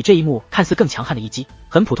以做到比这一幕看似更强悍的一击。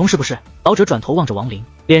很普通是不是？老者转头望着亡灵，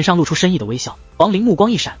脸上露出深意的微笑。亡灵目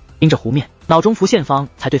光一闪，盯着湖面，脑中浮现方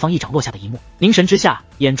才对方一掌落下的一幕，凝神之下，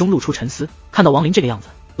眼中露出沉思。看到亡灵这个样子，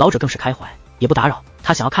老者更是开怀，也不打扰。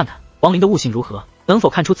他想要看看亡灵的悟性如何，能否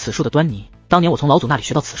看出此术的端倪。当年我从老祖那里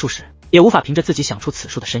学到此术时，也无法凭着自己想出此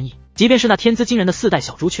术的深意，即便是那天资惊人的4代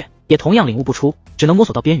小朱雀，也同样领悟不出，只能摸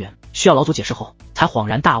索到边缘，需要老祖解释后才恍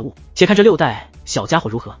然大悟。且看这6代小家伙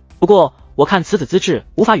如何。不过我看此子资质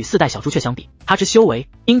无法与4代小朱雀相比，他之修为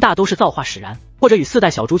应大都是造化使然，或者与4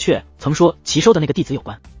代小朱雀曾说其收的那个弟子有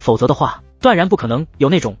关，否则的话断然不可能有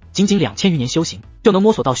那种仅2000余年修行就能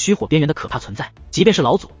摸索到虚火边缘的可怕存在。即便是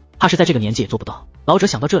老祖，怕是在这个年纪也做不到。老者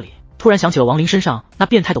想到这里，突然想起了亡灵身上那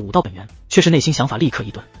变态的武道本源，却是内心想法立刻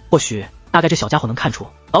一顿。或许大概这小家伙能看出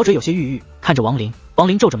老者有些郁郁，看着亡灵，亡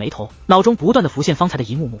灵皱着眉头，脑中不断的浮现方才的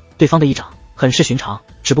一幕幕。对方的一掌很是寻常，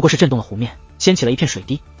只不过是震动了湖面，掀起了一片水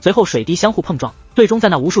滴，随后水滴相互碰撞，最终在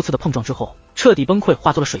那无数次的碰撞之后彻底崩溃，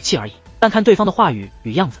化作了水汽而已。但看对方的话语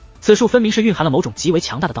与样子，此术分明是蕴含了某种极为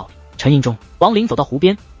强大的道理。沉吟中，亡灵走到湖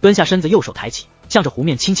边，蹲下身子，右手抬起，向着湖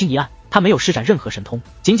面轻轻一按。他没有施展任何神通，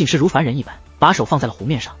仅仅是如凡人一般，把手放在了湖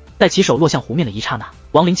面上。在其手落向湖面的一刹那，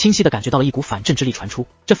亡灵清晰地感觉到了一股反震之力传出，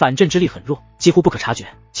这反震之力很弱，几乎不可察觉，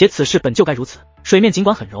且此事本就该如此。水面尽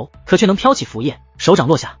管很柔，可却能飘起浮叶，手掌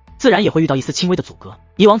落下，自然也会遇到一丝轻微的阻隔。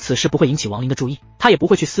以往此事不会引起亡灵的注意，他也不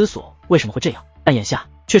会去思索为什么会这样，但眼下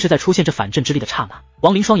却是在出现这反震之力的刹那，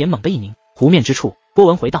亡灵双眼猛地一凝，湖面之处波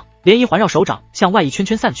纹回荡，涟漪环绕手掌向外一圈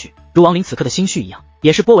圈散去，如亡灵此刻的心绪一样，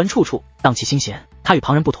也是波纹处处荡起心弦。他与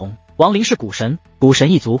旁人不同，亡灵是古神，古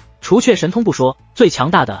神一族，除却神通不说，最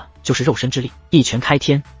强大的就是肉身之力，一拳开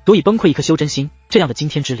天，足以崩溃一颗修真心。这样的惊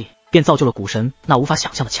天之力，便造就了古神那无法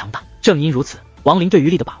想象的强大。正因如此，亡灵对于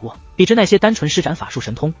力的把握，比之那些单纯施展法术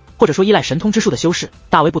神通，或者说依赖神通之术的修士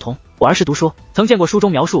大为不同。我儿时读说，曾见过书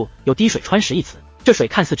中描述有滴水穿石一词，这水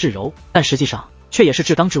看似至柔，但实际上却也是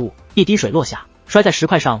至刚之物，一滴水落下，摔在石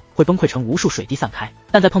块上会崩溃成无数水滴散开，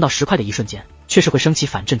但在碰到石块的一瞬间，却是会升起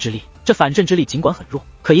反震之力。这反震之力尽管很弱，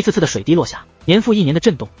可一次次的水滴落下，年复一年的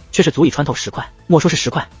震动，却是足以穿透石块。莫说是石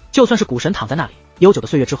块，就算是古神躺在那里，悠久的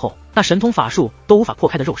岁月之后，那神通法术都无法破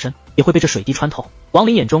开的肉身，也会被这水滴穿透。亡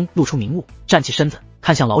灵眼中露出明悟，站起身子，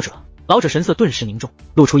看向老者。老者神色顿时凝重，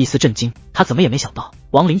露出一丝震惊。他怎么也没想到，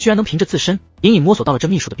亡灵居然能凭着自身，隐隐摸索到了这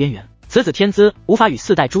秘术的边缘。此子天资无法与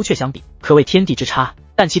4代朱雀相比，可谓天地之差，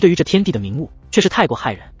但其对于这天地的明悟，却是太过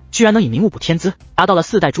骇人，居然能以明悟补天资，达到了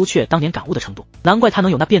4代朱雀当年感悟的程度。难怪他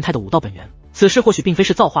能有那变态的武道本源，此事或许并非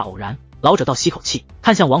是造化偶然。老者倒吸口气，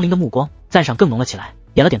看向亡灵的目光，赞赏更浓了起来，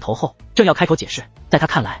点了点头后，正要开口解释。在他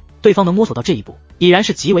看来，对方能摸索到这一步，已然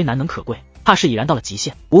是极为难能可贵，怕是已然到了极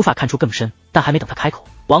限，无法看出更深。但还没等他开口，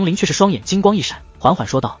亡灵却是双眼金光一闪，缓缓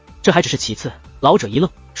说道：“这还只是其次。”老者一愣，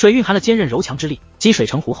水蕴含了坚韧柔强之力，积水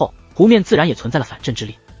成湖后，湖面自然也存在了反震之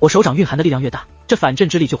力。我手掌蕴含的力量越大，这反震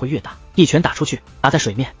之力就会越大。一拳打出去，打在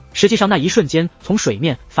水面，实际上那一瞬间从水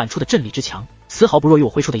面反出的震力之强，丝毫不弱于我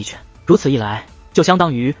挥出的一拳。如此一来，就相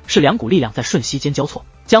当于是两股力量在瞬息间交错，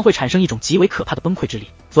将会产生一种极为可怕的崩溃之力。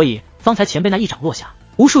所以方才前辈那一掌落下，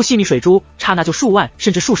无数细密水珠刹那就数万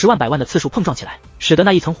甚至数十万百万的次数碰撞起来，使得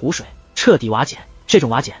那一层湖水彻底瓦解。这种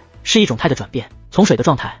瓦解是一种态的转变，从水的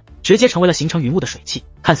状态直接成为了形成云雾的水汽。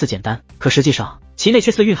看似简单，可实际上其内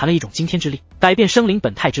却似蕴含了一种惊天之力，改变生灵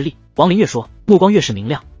本态之力。王林越说，目光越是明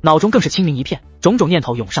亮，脑中更是清明一片，种种念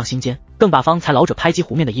头涌上心间，更把方才老者拍击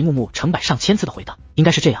湖面的一幕幕成百上千次的回荡。应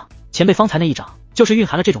该是这样，前辈方才那一掌就是蕴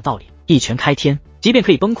含了这种道理，一拳开天，即便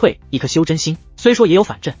可以崩溃一颗修真心，虽说也有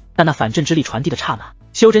反震，但那反震之力传递的刹那，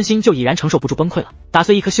修真心就已然承受不住崩溃了。打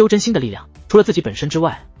碎一颗修真心的力量，除了自己本身之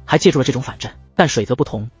外，还借助了这种反震。但水则不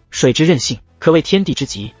同，水之韧性可谓天地之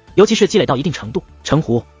极，尤其是积累到一定程度，成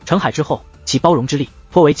湖成海之后，其包容之力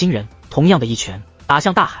颇为惊人。同样的一拳打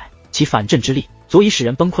向大海，其反震之力足以使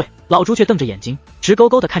人崩溃。老朱却瞪着眼睛，直勾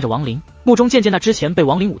勾地看着王林，目中渐渐那之前被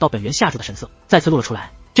王林武道本源吓住的神色再次露了出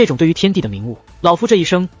来。这种对于天地的明悟，老夫这一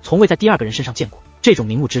生从未在第二个人身上见过。这种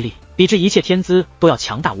明悟之力，比之一切天资都要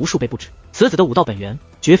强大无数倍不止。此子的武道本源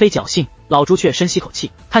绝非侥幸。老朱却深吸口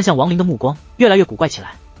气，看向王林的目光越来越古怪起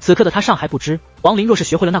来。此刻的他尚还不知，王林若是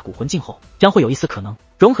学会了那古魂镜后，将会有一丝可能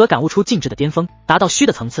融合感悟出静智的巅峰，达到虚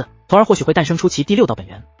的层次，从而或许会诞生出其第六道本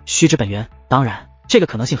源虚之本源。当然这个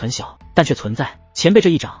可能性很小，但却存在。前辈这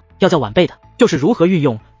一掌要教晚辈的就是如何运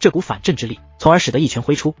用这股反震之力，从而使得一拳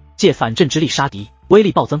挥出，借反震之力杀敌，威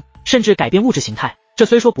力暴增，甚至改变物质形态。这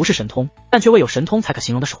虽说不是神通，但却未有神通才可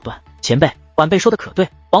形容的手段。前辈晚辈说的可对。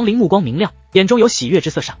王林目光明亮，眼中有喜悦之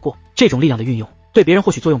色闪过。这种力量的运用对别人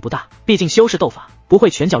或许作用不大，毕竟修士斗法不会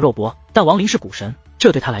拳脚肉搏，但王林是古神，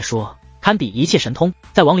这对他来说堪比一切神通。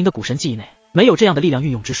在王林的古神记忆内，没有这样的力量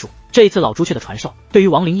运用之术。这一次老朱雀的传授对于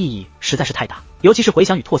王林意义实在是太大，尤其是回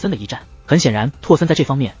想与拓森的一战，很显然拓森在这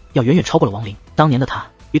方面要远远超过了王林。当年的他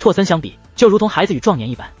与拓森相比，就如同孩子与壮年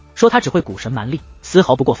一般，说他只会古神蛮力丝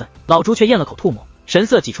毫不过分。老朱却咽了口唾沫，神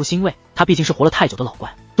色挤出欣慰，他毕竟是活了太久的老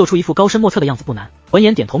怪，做出一副高深莫测的样子不难。闻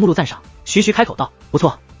言点头目录赞赏，徐徐开口道，不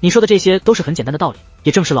错，你说的这些都是很简单的道理，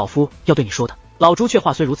也正是老夫要对你说的。老朱却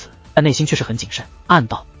话虽如此，但内心却是很谨慎，暗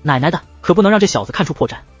道奶奶的，可不能让这小子看出破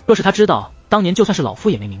绽。若是他知道当年就算是老夫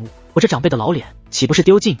也没明悟，我这长辈的老脸岂不是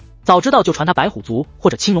丢尽？早知道就传他白虎族或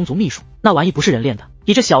者青龙族秘术，那玩意不是人练的，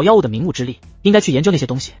以这小妖物的明悟之力，应该去研究那些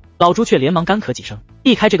东西。老朱却连忙干咳几声，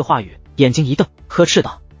避开这个话语，眼睛一瞪，呵斥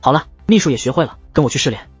道，好了，秘术也学会了，跟我去试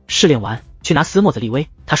炼，试炼完去拿丝墨子立威。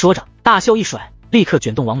他说着大袖一甩，立刻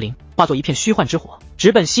卷动亡灵，化作一片虚幻之火，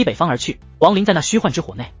直奔西北方而去。亡灵在那虚幻之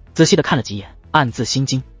火内仔细地看了几眼，暗自心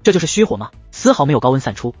惊，这就是虚火吗？丝毫没有高温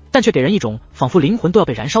散出，但却给人一种仿佛灵魂都要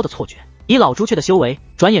被燃烧的错觉。以老朱雀的修为，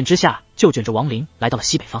转眼之下就卷着亡灵来到了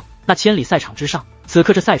西北方。那千里赛场之上，此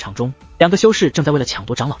刻这赛场中，两个修士正在为了抢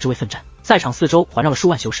夺长老之位奋战。赛场四周环绕了数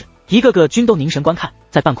万修士，一个个均都凝神观看。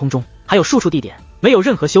在半空中还有数处地点，没有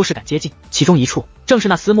任何修士敢接近，其中一处正是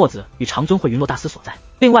那司墨子与长尊会云落大司所在，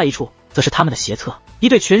另外一处则是他们的斜侧，一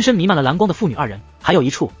对全身弥漫了蓝光的妇女二人，还有一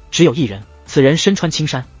处只有一人，此人身穿青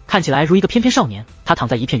衫，看起来如一个翩翩少年。他躺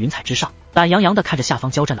在一片云彩之上，懒洋洋地看着下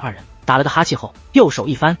方交战的二人，打了个哈气后，右手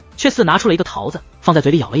一翻，却似拿出了一个桃子，放在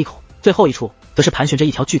嘴里咬了一口。最后一处则是盘旋着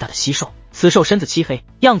一条巨大的蜥兽，此兽身子漆黑，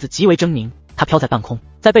样子极为狰狞。它飘在半空，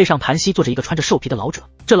在背上盘膝坐着一个穿着兽皮的老者，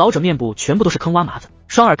这老者面部全部都是坑洼麻子，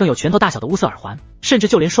双耳更有拳头大小的乌色耳环，甚至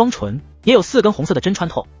就连双唇也有4根红色的针穿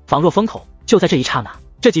透，仿若封口。就在这一刹那，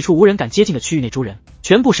这几处无人敢接近的区域内，诸人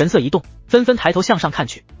全部神色一动，纷纷抬头向上看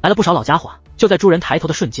去，来了不少老家伙。就在诸人抬头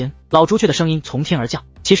的瞬间，老朱雀的声音从天而降，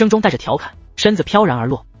其声中带着调侃，身子飘然而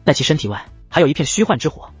落，在其身体外还有一片虚幻之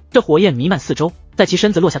火，这火焰弥漫四周，在其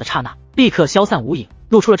身子落下的刹那，立刻消散无影，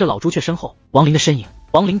露出了这老朱雀身后亡灵的身影。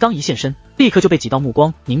亡灵刚一现身，立刻就被几道目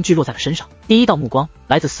光凝聚落在了身上。第一道目光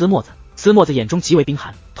来自司墨子，司墨子眼中极为冰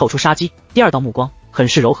寒，透出杀机。第二道目光很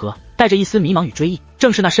是柔和，带着一丝迷茫与追忆，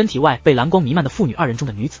正是那身体外被蓝光弥漫的妇女二人中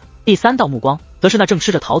的女子。第三道目光则是那正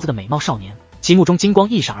吃着桃子的美貌少年，其目中金光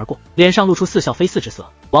一闪而过，脸上露出似笑非似之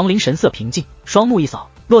色。亡灵神色平静，双目一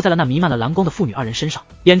扫，落在了那弥漫了蓝光的妇女二人身上，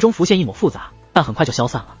眼中浮现一抹复杂，但很快就消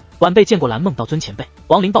散了。晚辈见过蓝梦道尊前辈。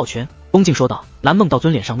亡灵抱拳恭敬说道。蓝梦道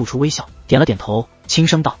尊脸上露出微笑，点了点头，轻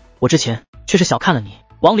声道，我之前却是小看了你。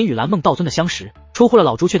亡灵与蓝梦道尊的相识出乎了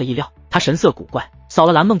老朱雀的意料，他神色古怪，扫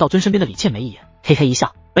了蓝梦道尊身边的李倩梅一眼，嘿嘿一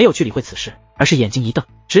笑，没有去理会此事，而是眼睛一瞪，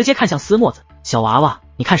直接看向司墨子，小娃娃，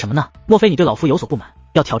你看什么呢？莫非你对老夫有所不满，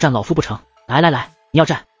要挑战老夫不成？来来来，你要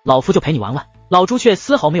战，老夫就陪你玩玩。老朱雀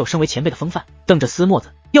丝毫没有身为前辈的风范，瞪着司墨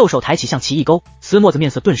子，右手抬起向其一勾，司墨子面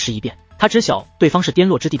色顿时一变，他知晓对方是滇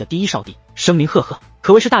洛之地的第一少帝，声名赫赫，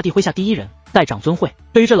可谓是大地麾下第一人，代长尊讳。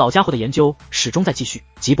对于这老家伙的研究始终在继续，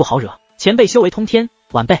极不好惹。前辈修为通天，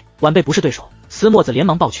晚辈不是对手。司墨子连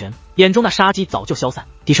忙抱拳，眼中那杀机早就消散，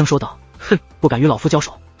低声说道：哼，不敢与老夫交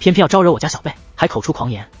手，偏偏要招惹我家小辈，还口出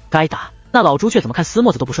狂言，该打！那老朱却怎么看司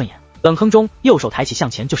墨子都不顺眼，冷哼中右手抬起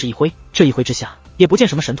向前就是一挥，这一挥之下也不见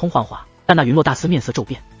什么神通幻化，但那云洛大司面色骤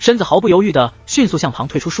变，身子毫不犹豫地迅速向旁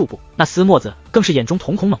退出数步，那司墨子更是眼中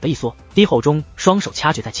瞳孔猛地一缩，低吼中双手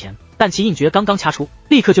掐诀在前，但其印诀刚刚掐出，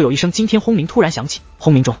立刻就有一声惊天轰鸣突然响起，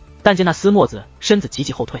轰鸣中但见那司墨子身子急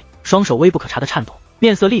急后退，双手微不可察的颤抖，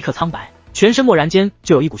面色立刻苍白，全身蓦然间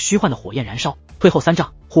就有一股虚幻的火焰燃烧，退后3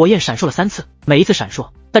丈，火焰闪烁了3次，每一次闪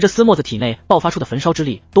烁在这司墨子体内爆发出的焚烧之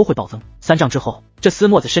力都会暴增。3丈之后，这司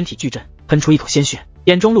墨子身体巨震，喷出一口鲜血，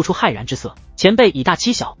眼中露出骇然之色。前辈以大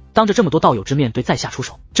欺小，当着这么多道友之面对在下出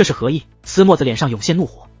手，这是何意？司墨子脸上涌现怒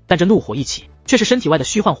火，但这怒火一起，却是身体外的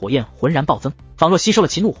虚幻火焰浑然暴增，仿若吸收了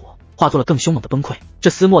其怒火，化作了更凶猛的崩溃。这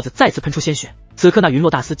司墨子再次喷出鲜血，此刻那云洛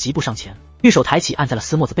大司疾步上前，玉手抬起按在了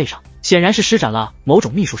司墨子背上，显然是施展了某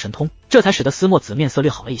种秘术神通，这才使得司墨子面色略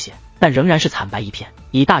好了一些，但仍然是惨白一片。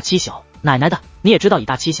以大欺小，奶奶的，你也知道以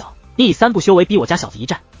大欺小，你以3步修为逼我家小子一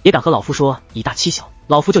战，也敢和老夫说以大欺小，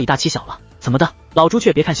老夫就以大欺小了，怎么的？老朱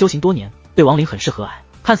却别看修行多年，对亡灵很是和蔼，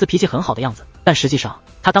看似脾气很好的样子，但实际上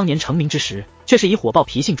他当年成名之时却是以火爆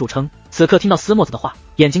脾性著称。此刻听到司墨子的话，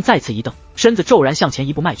眼睛再次一瞪，身子骤然向前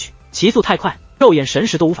一步迈去，其速太快，肉眼神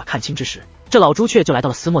识都无法看清之时，这老朱却就来到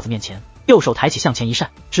了司墨子面前，右手抬起向前一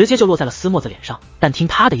扇，直接就落在了司墨子脸上，但听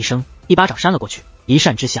啪的一声，一巴掌扇了过去，一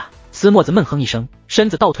扇之下，司墨子闷哼一声，身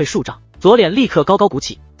子倒退数丈，左脸立刻高高鼓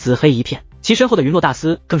起，紫黑一片，其身后的云洛大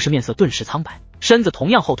司更是面色顿时苍白，身子同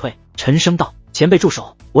样后退，沉声道：前辈住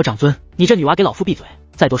手，我长尊，你这女娃给老夫闭嘴，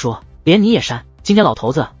再多说连你也扇，今天老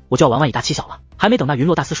头子我就要玩玩以大欺小了。还没等那云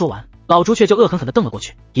洛大司说完，老朱却就恶狠狠地瞪了过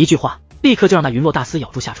去，一句话立刻就让那云洛大司咬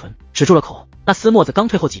住下唇，止住了口。那司墨子刚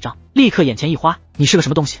退后几丈，立刻眼前一花，你是个什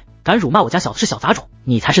么东西，敢辱骂我家小子是小杂种，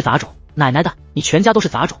你才是杂种，奶奶的，你全家都是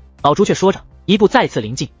杂种。老朱却说着，一步再次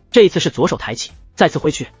临近，这一次是左手抬起，再次挥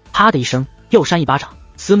去，啪的一声又扇一巴掌，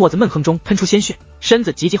司墨子闷哼中喷出鲜血，身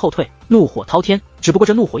子急急后退，怒火滔天，只不过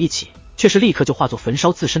这怒火一起，却是立刻就化作焚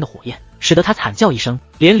烧自身的火焰，使得他惨叫一声，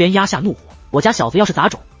连连压下怒火。我家小子要是杂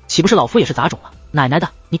种，岂不是老夫也是杂种了？奶奶的，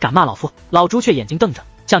你敢骂老夫？老朱却眼睛瞪着，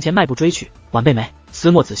向前迈步追去。晚辈没。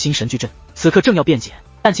司墨子心神俱震，此刻正要辩解，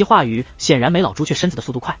但其话语显然没老朱却身子的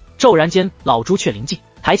速度快。骤然间，老朱却临近，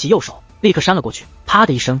抬起右手，立刻扇了过去。啪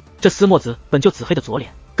的一声，这司墨子本就紫黑的左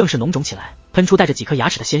脸更是脓肿起来，喷出带着几颗牙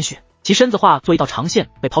齿的鲜血，其身子化作一道长线，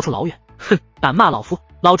被抛出老远。哼，敢骂老夫！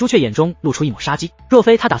老朱却眼中露出一抹杀机，若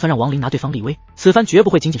非他打算让亡灵拿对方立威，此番绝不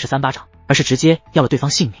会仅仅是3巴掌，而是直接要了对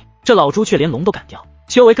方性命。这老朱却连龙都敢掉，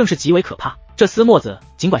修为更是极为可怕。这司墨子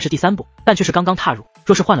尽管是第3步，但却是刚刚踏入，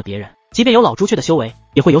若是换了别人，即便有老朱雀的修为，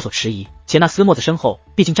也会有所迟疑。且那司墨子身后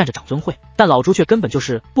毕竟站着长尊会，但老朱雀根本就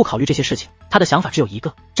是不考虑这些事情，他的想法只有一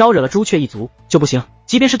个，招惹了朱雀一族就不行。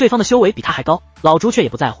即便是对方的修为比他还高，老朱雀也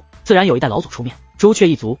不在乎，自然有一代老祖出面。朱雀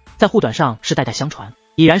一族在护短上是代代相传，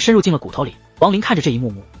已然深入进了骨头里。王林看着这一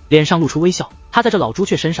幕幕，脸上露出微笑，他在这老朱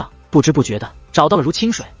雀身上不知不觉的找到了如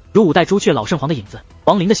清水如5代朱雀老圣皇的影子。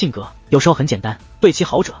王林的性格有时候很简单，对其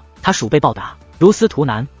好者他鼠辈报答，如司徒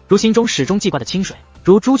南，如心中始终记挂的清水，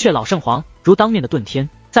如朱雀老圣皇，如当面的遁天。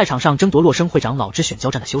在场上争夺洛生会长老之选交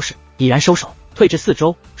战的修士已然收手，退至4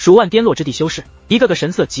周，数万颠落之地修士一个个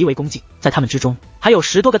神色极为恭敬，在他们之中还有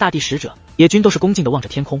10多个大地使者，也均都是恭敬地望着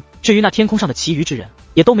天空。至于那天空上的其余之人，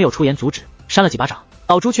也都没有出言阻止，扇了几巴掌。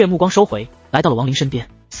老朱却目光收回，来到了王林身边，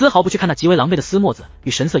丝毫不去看那极为狼狈的司墨子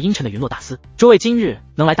与神色阴沉的云洛大司。诸位今日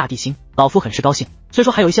能来大地星，老夫很是高兴，虽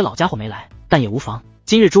说还有一些老家伙没来，但也无妨。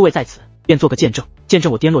今日诸位在此，便做个见证，见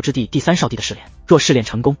证我颠落之地第3少帝的试炼。若试炼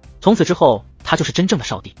成功，从此之后他就是真正的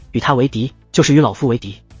少帝，与他为敌就是与老夫为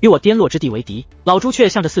敌，与我颠落之地为敌。老朱却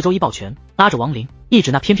向着4周一抱拳，拉着王林一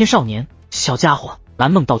指那翩翩少年，小家伙，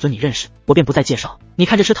蓝梦道尊你认识，我便不再介绍。你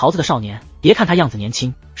看这吃桃子的少年，别看他样子年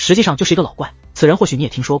轻，实际上就是一个老怪。此人或许你也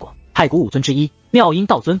听说过，太古5尊之一妙音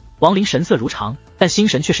道尊。王林神色如常，但心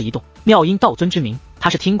神却是一动，妙音道尊之名他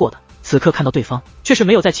是听过的。此刻看到对方，却是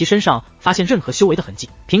没有在其身上发现任何修为的痕迹，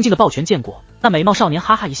平静的抱拳见过。那美貌少年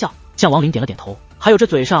哈哈一笑，向王林点了点头。还有这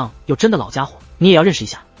嘴上有真的老家伙，你也要认识一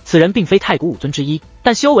下。此人并非太古5尊之一，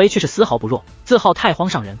但修为却是丝毫不弱，自号太荒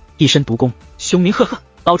上人，一身毒功，凶名赫赫。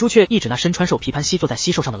老朱却一指那身穿兽皮盘膝坐在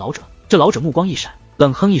膝兽上的老者，这老者目光一闪，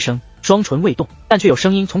冷哼一声，双唇未动，但却有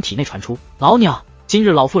声音从体内传出：老鸟，今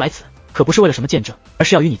日老夫来此，可不是为了什么见证，而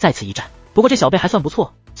是要与你再次一战。不过这小辈还算不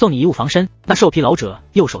错，送你一物防身。那兽皮老者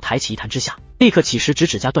右手抬起一弹之下，立刻起食指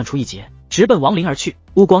指甲断出一截，直奔王林而去。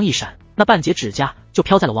乌光一闪，那半截指甲就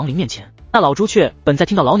飘在了亡灵面前。那老朱雀本在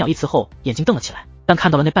听到老鸟一词后，眼睛瞪了起来，但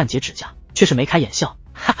看到了那半截指甲，却是眉开眼笑，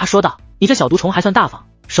哈哈说道：“你这小毒虫还算大方，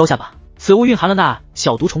收下吧。此物蕴含了那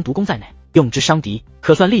小毒虫毒功在内，用之伤敌，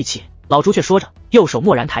可算利器。”老朱雀说着，右手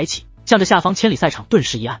蓦然抬起，向着下方千里赛场顿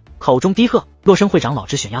时一按，口中低喝：“洛生会长老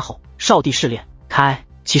之选押后，少帝试炼开！”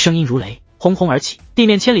其声音如雷，轰轰而起，地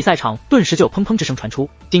面千里赛场顿时就有砰砰之声传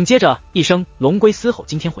出，紧接着一声龙龟嘶吼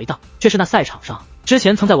惊天回荡，却是那赛场上之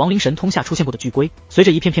前曾在亡灵神通下出现过的巨龟，随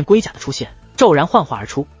着一片片龟甲的出现，骤然幻化而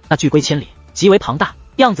出。那巨龟千里，极为庞大，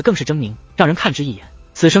样子更是狰狞，让人看之一眼，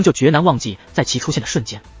此生就绝难忘记在其出现的瞬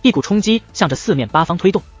间，一股冲击向着四面八方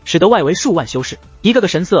推动，使得外围数万修士一个个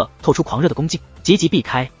神色透出狂热的恭敬，急急避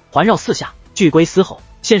开，环绕四下。巨龟嘶吼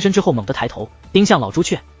现身之后，猛地抬头盯向老朱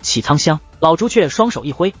雀，启苍香。老朱雀双手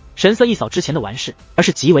一挥，神色一扫之前的玩世，而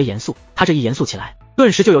是极为严肃。他这一严肃起来，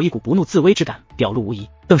顿时就有一股不怒自威之感表露无遗，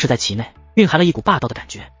更是在其内蕴含了一股霸道的感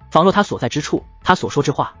觉，仿若他所在之处，他所说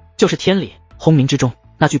之话就是天理。轰鸣之中，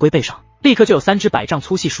那巨龟背上立刻就有三只百丈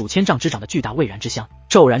粗细、数千丈之长的巨大蔚然之香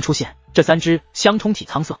骤然出现。这三只香通体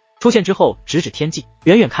苍色，出现之后直指天际，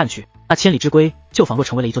远远看去，那千里之龟就仿若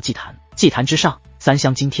成为了一座祭坛，祭坛之上三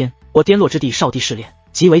香惊天。我颠落之地少帝试炼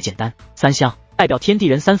极为简单，三香代表天地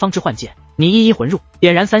人三方之幻界，你一一混入，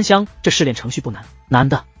点燃三香，这试炼程序不难，难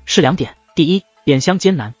的是2点。第一，点香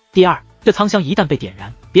艰难；第二，这苍香一旦被点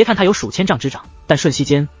燃，别看它有数千丈之长，但瞬息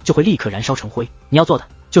间就会立刻燃烧成灰。你要做的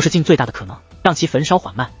就是尽最大的可能让其焚烧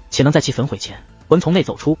缓慢，且能在其焚毁前魂从内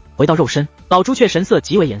走出，回到肉身。老朱雀神色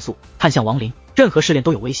极为严肃，看向亡灵，任何试炼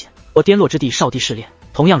都有危险，我颠落之地少帝试炼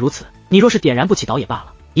同样如此。你若是点燃不起倒也罢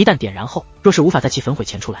了，一旦点燃后，若是无法在其焚毁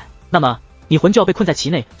前出来，那么你魂就要被困在其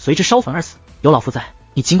内，随之烧焚而死。有老夫在，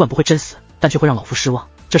你尽管不会真死，但却会让老夫失望。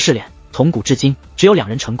这试炼从古至今只有2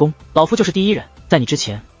人成功，老夫就是第一人，在你之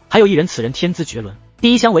前还有1人，此人天资绝伦，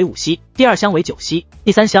第一香为5息，第二香为9息，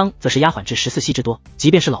第三香则是压缓至14息之多，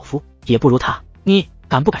即便是老夫也不如他。你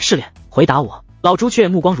敢不敢试炼？回答我。老朱雀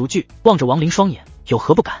目光如炬，望着亡灵双眼，有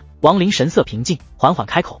何不敢？亡灵神色平静，缓缓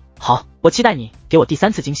开口：好，我期待你给我第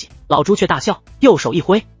3次惊喜。老朱雀大笑，右手一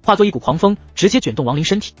挥，化作一股狂风，直接卷动亡灵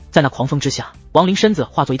身体。在那狂风之下，亡灵身子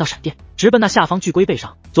化作一道闪电，直奔那下方巨龟背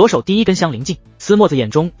上。左手第一根香临近，司墨子眼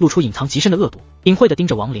中露出隐藏极深的恶毒，隐晦地盯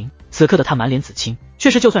着亡灵。此刻的他满脸紫青，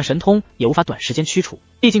却是就算神通也无法短时间驱除，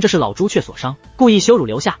毕竟这是老朱雀所伤，故意羞辱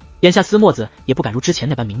留下。眼下司墨子也不敢如之前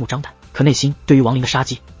那般明目张胆，可内心对于亡灵的杀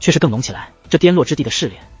机却是更浓起来。这颠落之地的试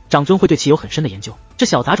炼，长尊会对其有很深的研究，这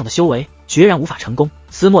小杂种的修为决然无法成功。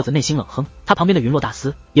司墨子内心冷哼，他旁边的云落大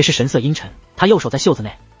司也是神色阴沉，他右手在袖子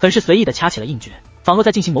内很是随意地掐起了印诀，仿若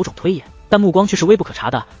在进行某种推演，但目光却是微不可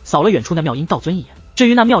察地扫了远处那妙音道尊一眼。至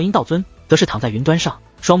于那妙音道尊，则是躺在云端上，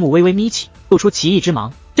双目微微眯起，露出奇异之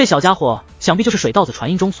芒。这小家伙想必就是水道子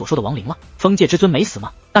传音中所说的亡灵了。封界之尊没死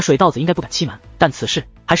吗？那水道子应该不敢欺瞒，但此事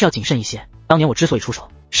还是要谨慎一些。当年我之所以出手，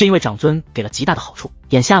是因为长尊给了极大的好处，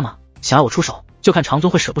眼下嘛，想要我出手，就看长尊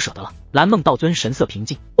会舍不舍得了。蓝梦道尊神色平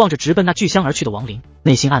静，望着直奔那巨香而去的亡灵，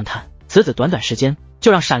内心暗叹：此子短短时间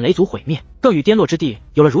就让闪雷族毁灭，更与颠落之地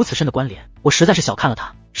有了如此深的关联，我实在是小看了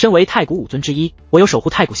他。身为太古5尊之一，我有守护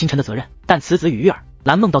太古星辰的责任，但此子与玉儿。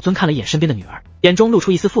蓝梦道尊看了一眼身边的女儿，眼中露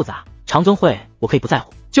出一丝复杂。长尊会我可以不在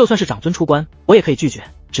乎，就算是长尊出关，我也可以拒绝，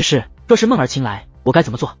只是若是梦儿亲来，我该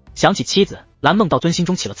怎么做？想起妻子，蓝梦道尊心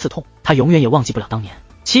中起了刺痛，他永远也忘记不了当年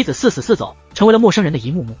妻子似死似走，成为了陌生人的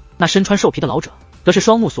一幕幕。那身穿兽皮的老者则是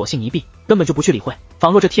双目索性一闭，根本就不去理会，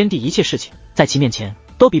仿若这天地一切事情在其面前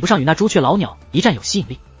都比不上与那朱雀老鸟一战有吸引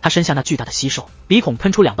力。他身下那巨大的蜥兽鼻孔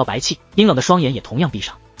喷出2道白气，阴冷的双眼也同样闭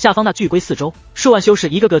上。下方那巨龟四周数万修士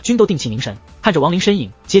一个个均都定气凝神，看着亡灵身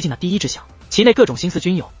影接近那第一只响，其内各种心思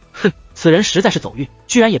均有。哼，此人实在是走运，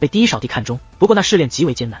居然也被第一少帝看中。不过那试炼极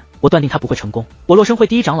为艰难，我断定他不会成功。我洛生会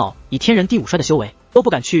第一长老以天人第5衰的修为都不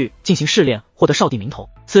敢去进行试炼，获得少帝名头。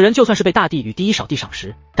此人就算是被大帝与第一少帝赏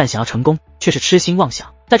识，但想要成功却是痴心妄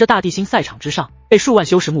想。在这大地星赛场之上，被数万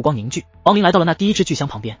修士目光凝聚，亡灵来到了那第一只巨香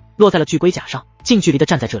旁边，落在了巨龟甲上，近距离的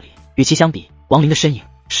站在这里。与其相比，亡灵的身影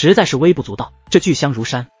实在是微不足道。这巨香如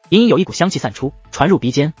山，隐隐有一股香气散出，传入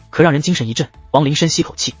鼻尖，可让人精神一振。亡灵深吸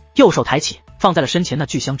口气，右手抬起，放在了身前那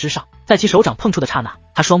巨香之上。在其手掌碰触的刹那，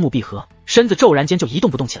他双目闭合，身子骤然间就移动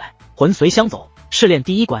不动起来，魂随香走。试炼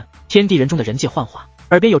第1关，天地人中的人界幻化，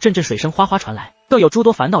耳边有阵阵水声哗哗传来，更有诸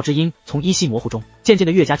多烦恼之音从依稀模糊中渐渐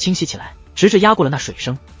的越加清晰起来，直至压过了那水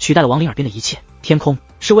声，取代了亡灵耳边的一切。天空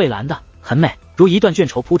是蔚蓝的，很美，如一段卷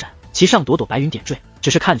绸铺展，其上朵朵白云点缀，只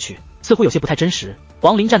是看去似乎有些不太真实。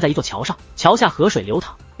亡灵站在一座桥上，桥下河水流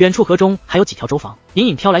淌，远处河中还有几条舟房，隐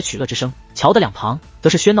隐飘来曲乐之声。桥的2旁则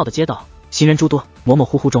是喧闹的街道，行人诸多，模模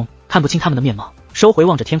糊糊中看不清他们的面貌。收回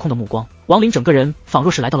望着天空的目光，王林整个人仿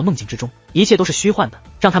若是来到了梦境之中，一切都是虚幻的，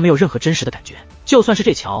让他没有任何真实的感觉。就算是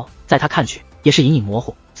这桥，在他看去也是隐隐模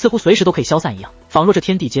糊，似乎随时都可以消散一样，仿若这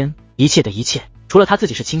天地间一切的一切，除了他自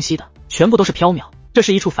己是清晰的，全部都是缥缈。这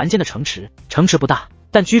是一处凡间的城池，城池不大，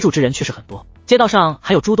但居住之人却是很多，街道上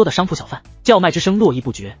还有诸多的商铺小贩，叫卖之声络绎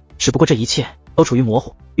不绝。只不过这一切都处于模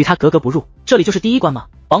糊，与他格格不入。这里就是第一关吗？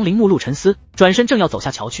王林目露沉思，转身正要走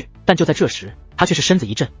下桥去，但就在这时，他却是身子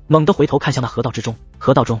一震，猛地回头看向那河道之中。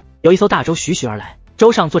河道中有一艘大舟徐徐而来，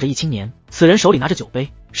舟上坐着一青年，此人手里拿着酒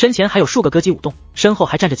杯，身前还有数个歌姬舞动，身后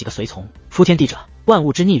还站着几个随从。夫天地者，万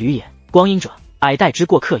物之逆旅也；光阴者，百代之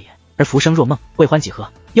过客也。而浮生若梦，为欢几何？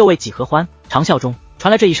又为几何欢？长啸中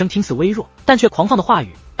传来这一声听似微弱，但却狂放的话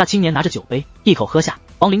语。那青年拿着酒杯，一口喝下。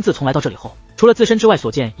王林自从来到这里后，除了自身之外，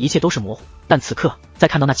所见一切都是模糊。但此刻在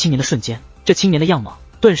看到那青年的瞬间，这青年的样貌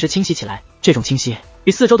顿时清晰起来。这种清晰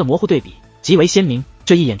与四周的模糊对比，极为鲜明。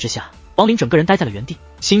这一眼之下，王林整个人呆在了原地，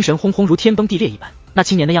心神轰轰如天崩地裂一般。那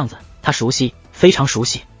青年的样子，他熟悉，非常熟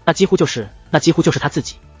悉。那几乎就是他自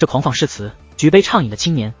己。这狂放诗词、举杯畅饮的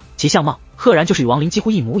青年，其相貌赫然就是与王林几乎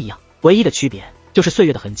一模一样，唯一的区别就是岁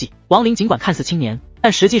月的痕迹。王林尽管看似青年，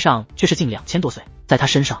但实际上却是近2000多岁，在他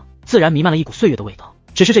身上自然弥漫了一股岁月的味道。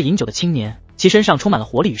只是这饮酒的青年，其身上充满了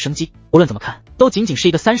活力与生机，无论怎么看，都仅仅是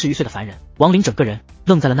一个30余岁的凡人。王林整个人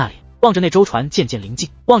愣在了那里，望着那舟船渐渐临近，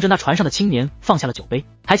望着那船上的青年放下了酒杯，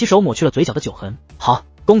抬起手抹去了嘴角的酒痕。好，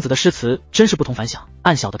公子的诗词真是不同凡响，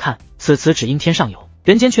按小的看，此词只应天上有，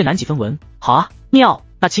人间却难几分闻。好啊，妙！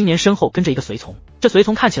那青年身后跟着一个随从，这随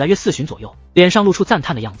从看起来约40左右，脸上露出赞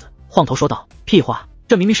叹的样子，晃头说道：屁话，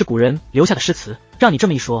这明明是古人留下的诗词，让你这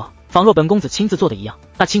么一说，仿若本公子亲自做的一样。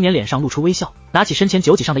那青年脸上露出微笑，拿起身前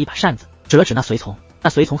酒几上的一把扇子，指了指那随从。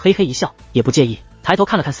那随从嘿嘿一笑，也不介意，抬头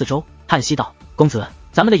看了看四周，叹息道：公子，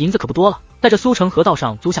咱们的银子可不多了，在这苏城河道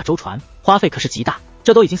上租下舟船，花费可是极大，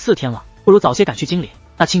这都已经4天了，不如早些赶去京里。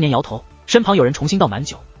那青年摇头，身旁有人重新倒满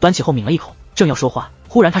酒，端起后抿了一口，正要说话，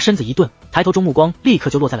忽然他身子一顿，抬头中目光立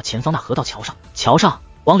刻就落在了前方那河道桥上。桥上，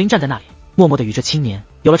王林站在那里，默默地与这青年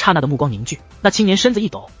有了刹那的目光凝聚。那青年身子一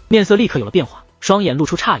抖，面色立刻有了变化，双眼露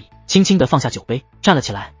出诧异，轻轻地放下酒杯，站了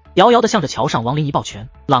起来，遥遥地向着桥上王林一抱拳，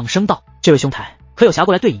朗声道：这位兄台，可有暇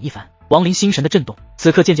过来对饮一番？王林心神的震动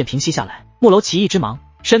此刻渐渐平息下来，莫楼奇异之忙，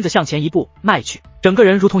身子向前一步迈去，整个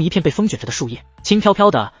人如同一片被风卷着的树叶，轻飘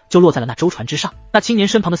飘的就落在了那舟船之上。那青年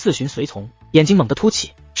身旁的4巡随从眼睛猛地凸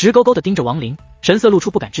起，直勾勾地盯着王林，神色露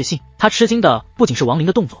出不敢置信。他吃惊的不仅是王林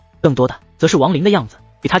的动作，更多的则是王林的样子，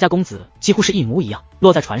与他家公子几乎是一模一样。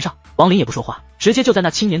落在船上，王林也不说话，直接就在那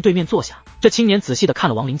青年对面坐下。这青年仔细地看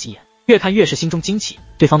了王林几眼，越看越是心中惊奇，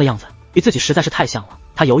对方的样子与自己实在是太像了。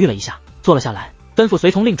他犹豫了一下，坐了下来，吩咐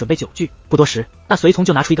随从另准备酒具。不多时，那随从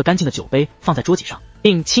就拿出一个干净的酒杯放在桌几上，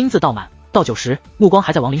并亲自倒满。倒酒时，目光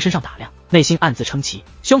还在王林身上打量，内心暗自称奇，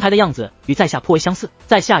兄台的样子与在下颇为相似，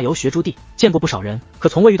在下游学诸地，见过不少人，可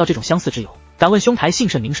从未遇到这种相似之友。敢问兄台姓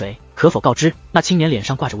甚名谁，可否告知？那青年脸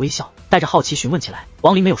上挂着微笑，带着好奇询问起来。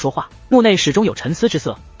王林没有说话，目内始终有沉思之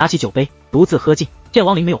色，拿起酒杯独自喝尽。见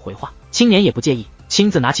王林没有回话，青年也不介意，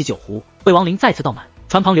亲自拿起酒壶为王林再次倒满。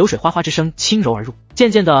船旁流水哗哗之声轻柔而入，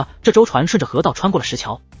渐渐的，这舟船顺着河道穿过了石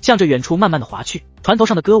桥，向着远处慢慢的划去。船头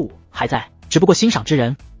上的歌舞还在，只不过欣赏之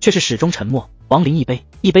人却是始终沉默。王林一杯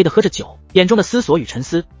一杯的喝着酒，眼中的思索与沉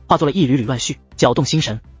思化作了一缕缕乱絮，搅动心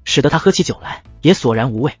神，使得他喝起酒来也索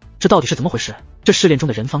然无味。这到底是怎么回事？这试炼中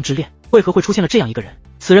的人方之恋，为何会出现了这样一个人？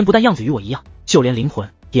此人不但样子与我一样，就连灵魂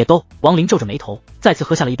也都……王林皱着眉头，再次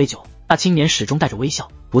喝下了一杯酒。那青年始终带着微笑，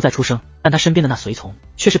不再出声，但他身边的那随从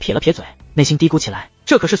却是撇了撇嘴，内心嘀咕起来：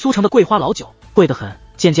这可是苏城的桂花老酒，贵得很。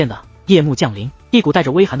渐渐的，夜幕降临，一股带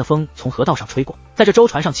着微寒的风从河道上吹过，在这舟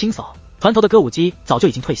船上清扫。船头的歌舞姬早就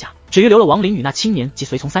已经退下，只余留了王林与那青年及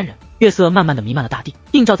随从3人。月色慢慢的弥漫了大地，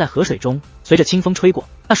映照在河水中，随着清风吹过，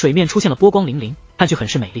那水面出现了波光粼粼，看去很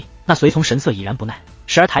是美丽。那随从神色已然不耐，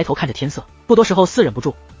时而抬头看着天色。不多时候，似忍不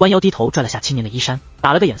住弯腰低头拽了下青年的衣衫，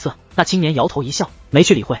打了个眼色。那青年摇头一笑，没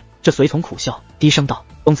去理会。这随从苦笑，低声道：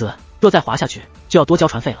公子若再滑下去，就要多交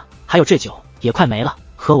船费了，还有这酒也快没了，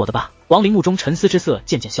喝我的吧。王林目中沉思之色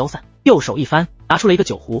渐渐消散，右手一翻，拿出了一个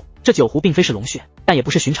酒壶。这酒壶并非是龙血，但也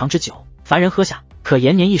不是寻常之酒，凡人喝下可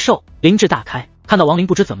延年益寿，灵智大开。看到王林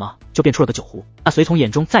不知怎么就变出了个酒壶，那随从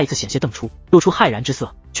眼中再一次险些瞪出，露出骇然之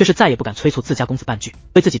色，却是再也不敢催促自家公子半句，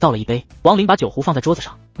为自己倒了一杯。王林把酒壶放在桌子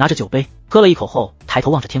上，拿着酒杯喝了一口后，抬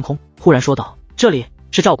头望着天空，忽然说道：这里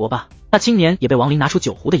是赵国吧？那青年也被王林拿出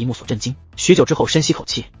酒壶的一幕所震惊，许久之后深吸口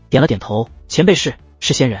气，点了点头：前辈是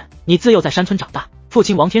仙人，你自幼在山村长大，父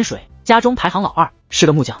亲王天水家中排行老2，是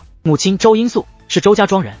个木匠，母亲周英素是周家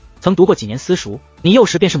庄人，曾读过几年私塾。你幼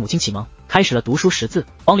时便是母亲启蒙，开始了读书识字。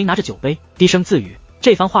王林拿着酒杯低声自语，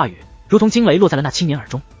这番话语如同惊雷落在了那青年耳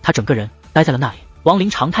中，他整个人呆在了那里，王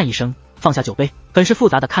林长叹一声，放下酒杯，很是复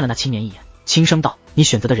杂的看了那青年一眼，轻声道：“你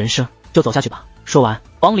选择的人生，就走下去吧。”说完，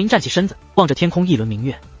王林站起身子，望着天空一轮明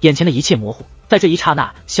月，眼前的一切模糊，在这一刹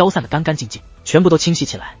那消散的干干净净，全部都清晰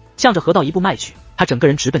起来，向着河道一步迈去。他整个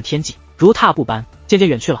人直奔天际，如踏步般渐渐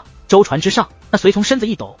远去了。舟船之上，那随从身子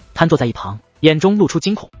一抖，瘫坐在一旁，眼中露出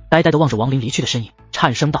惊恐，呆呆地望着王林离去的身影，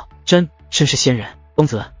颤声道：“真是仙人，公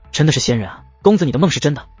子真的是仙人啊！公子你的梦是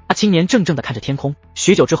真的。”那青年怔怔地看着天空，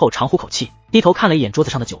许久之后长呼口气，低头看了一眼桌子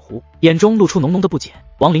上的酒壶，眼中露出浓浓的不解。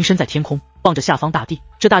王林身在天空，望着下方大地，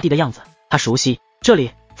这大地的样子他熟悉，这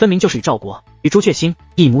里分明就是与赵国、与朱雀星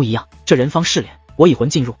一模一样。这人方试炼，我以魂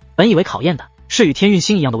进入，本以为考验的是与天运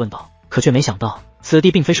星一样的问道，可却没想到此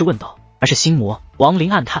地并非是问道，而是心魔。王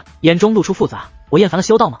林暗叹，眼中露出复杂。我厌烦了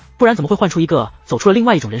修道吗？不然怎么会换出一个走出了另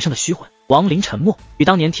外一种人生的虚魂？王林沉默。与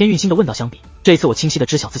当年天运星的问道相比，这一次我清晰地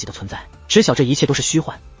知晓自己的存在，知晓这一切都是虚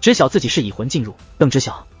幻，知晓自己是以魂进入，更知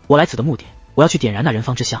晓我来此的目的。我要去点燃那人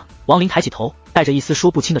方之香。王林抬起头，带着一丝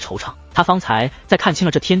说不清的惆怅。他方才在看清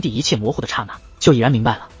了这天地一切模糊的刹那，就已然明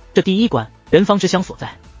白了这第一关人方之香所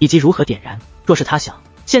在，以及如何点燃。若是他想，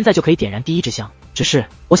现在就可以点燃第一支香，只是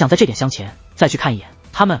我想在这点香前再去看一眼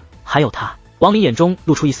他们，还有他。王林眼中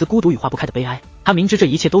露出一丝孤独与化不开的悲哀，他明知这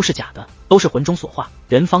一切都是假的，都是魂中所化，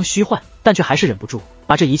人方虚幻，但却还是忍不住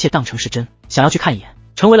把这一切当成是真，想要去看一眼，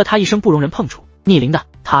成为了他一生不容人碰触逆鳞的。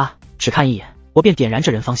他只看一眼，我便点燃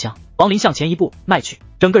这人方香。王林向前一步迈去，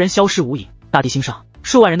整个人消失无影。大地心上，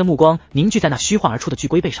数万人的目光凝聚在那虚幻而出的巨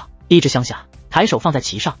龟背上。第一支香下，抬手放在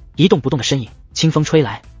其上，一动不动的身影，清风吹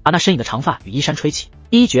来，把那身影的长发与衣衫吹起，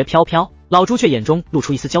衣绝飘飘。老朱却眼中露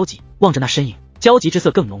出一丝焦急，望着那身影，焦急之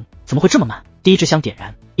色更浓。怎么会这么慢？第一支香点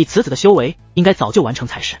燃，以此子的修为，应该早就完成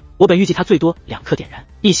才是。我本预计他最多2刻点燃，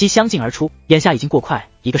一息相尽而出，眼下已经过快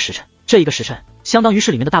1个时辰，这1个时辰相当于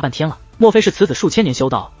是里面的大半天了。莫非是此子数千年修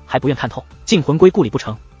道，还不愿看透，竟魂归故里不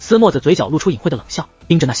成？司墨子嘴角露出隐晦的冷笑，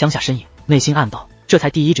盯着那香下身影，内心暗道：这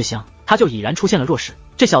才第一支香，他就已然出现了弱势，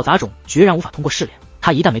这小杂种决然无法通过试炼。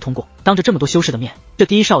他一旦没通过，当着这么多修士的面，这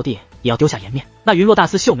第一少帝也要丢下颜面。那云落大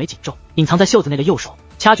司秀眉紧皱，隐藏在袖子内的右手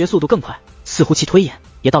掐诀速度更快，似乎气推演，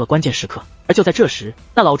也到了关键时刻。而就在这时，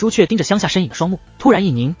那老朱却盯着香下身影的双目突然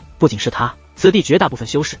一凝，不仅是他，此地绝大部分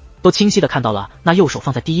修士都清晰地看到了那右手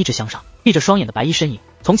放在第一支香上，闭着双眼的白衣身影，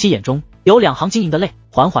从其眼中有2行晶莹的泪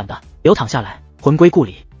缓缓地流淌下来。魂归故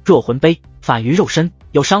里，若魂悲，返于肉身，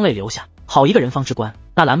有伤泪流下，好一个人方之观。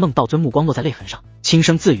那蓝梦道尊目光落在泪痕上，轻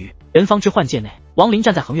声自语：人方之幻界内。王林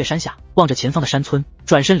站在横岳山下，望着前方的山村，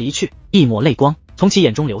转身离去，一抹泪光从其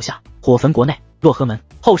眼中流下。火焚国内，洛河门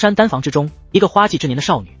后山丹房之中，一个花季之年的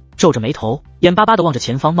少女皱着眉头，眼巴巴地望着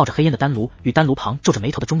前方冒着黑烟的丹炉与丹炉旁皱着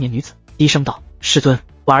眉头的中年女子，低声道：师尊，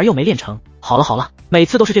婉儿又没练成。好了，每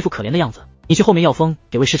次都是这副可怜的样子，你去后面药峰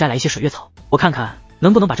给为师摘来一些水月草，我看看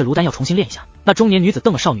能不能把这炉丹药重新练一下。那中年女子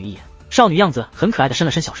瞪了少女一眼，少女样子很可爱的伸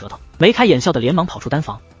了伸小舌头，眉开眼笑的连忙跑出丹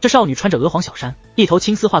房。这少女穿着鹅黄小衫，一头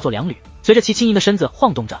青丝化作两缕，随着其轻盈的身子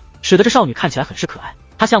晃动着，使得这少女看起来很是可爱。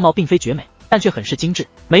她相貌并非绝美，但却很是精致，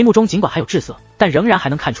眉目中尽管还有稚色，但仍然还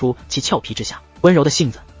能看出其俏皮之下温柔的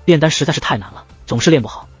性子。炼丹实在是太难了，总是练不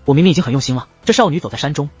好，我明明已经很用心了。这少女走在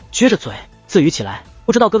山中，撅着嘴自语起来，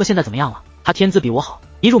不知道哥哥现在怎么样了？他天资比我好，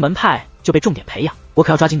一入门派就被重点培养，我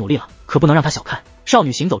可要抓紧努力了，可不能让他小看。少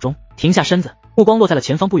女行走中停下身子，目光落在了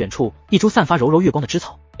前方不远处一株散发柔柔月光的枝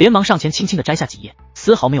草，连忙上前轻轻地摘下几叶，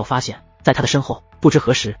丝毫没有发现在她的身后不知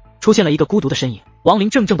何时出现了一个孤独的身影。王林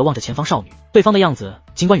怔怔地望着前方少女，对方的样子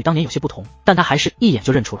尽管与当年有些不同，但他还是一眼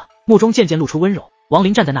就认出了，目中渐渐露出温柔。王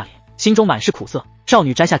林站在那里，心中满是苦涩。少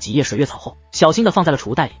女摘下几叶水月草后，小心地放在了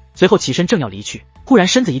储物袋里，随后起身正要离去，忽然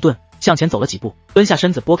身子一顿，向前走了几步，蹲下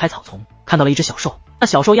身子拨开草丛，看到了一只小兽。那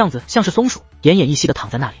小兽样子像是松鼠，奄奄一息地躺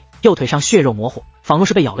在那里，右腿上血肉模糊，仿若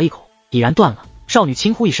是被咬了一口，已然断了。少女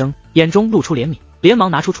轻呼一声，眼中露出怜悯，连忙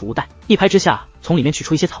拿出储物袋，一拍之下从里面取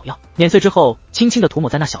出一些草药，碾碎之后轻轻地涂抹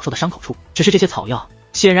在那小兽的伤口处。只是这些草药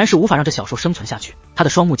显然是无法让这小兽生存下去，她的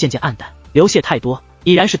双目渐渐暗淡，流血太多，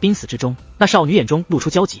已然是濒死之中。那少女眼中露出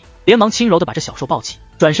焦急，连忙轻柔地把这小兽抱起，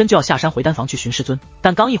转身就要下山回丹房去寻师尊，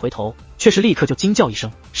但刚一回头，却是立刻就惊叫一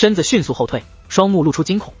声，身子迅速后退，双目露出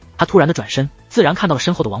惊恐。他突然的转身，自然看到了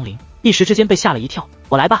身后的王林，一时之间被吓了一跳。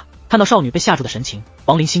我来吧。看到少女被吓住的神情，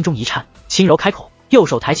王林心中一颤，轻柔开口，右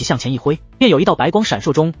手抬起向前一挥，便有一道白光闪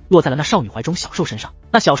烁中落在了那少女怀中小兽身上。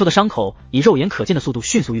那小兽的伤口以肉眼可见的速度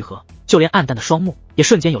迅速愈合，就连暗淡的双目也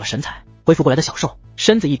瞬间有了神采。恢复过来的小兽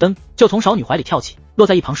身子一蹬，就从少女怀里跳起，落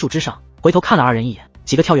在一旁树枝上，回头看了二人一眼，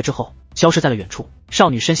几个跳跃之后消失在了远处。少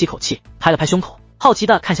女深吸口气，拍了拍胸口，好奇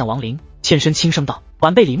地看向王林，欠身轻声道：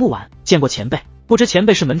晚辈李木婉，见过前辈，不知前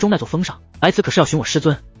辈是门中那座峰上，来此可是要寻我师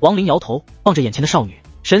尊？王林摇头，望着眼前的少女，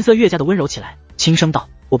神色越加的温柔起来，轻声道：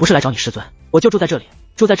我不是来找你师尊，我就住在这里，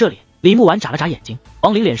住在这里。李木婉眨了眨眼睛，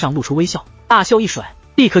王林脸上露出微笑，大袖一甩，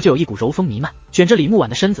立刻就有一股柔风弥漫，卷着李木婉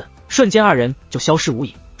的身子，瞬间二人就消失无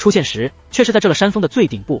影。出现时，却是在这了山峰的最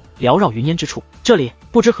顶部，缭绕云烟之处。这里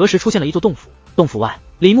不知何时出现了一座洞府，洞府外，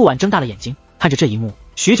李木婉睁大了眼睛，看着这一幕，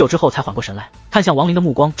许久之后才缓过神来，看向王林的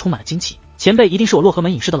目光充满了惊奇。前辈一定是我洛河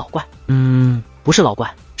门隐士的老怪？不是老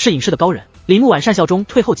怪，是隐士的高人。李木婉讪笑中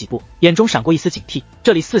退后几步，眼中闪过一丝警惕。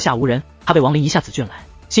这里四下无人，他被王林一下子卷来，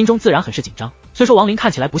心中自然很是紧张。虽说王林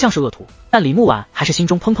看起来不像是恶徒，但李木婉还是心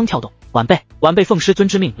中砰砰跳动。晚辈奉师尊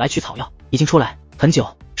之命来取草药，已经出来很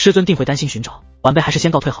久，师尊定会担心寻找，晚辈还是先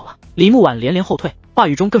告退好了。李木婉连连后退，话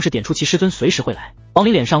语中更是点出其师尊随时会来。王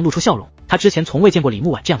林脸上露出笑容，他之前从未见过李木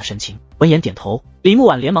婉这样的神情。闻言点头，李木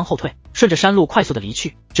婉连忙后退，顺着山路快速的离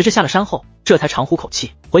去，直至下了山后，这才长呼口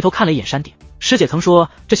气，回头看了一眼山顶。师姐曾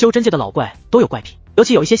说，这修真界的老怪都有怪癖，尤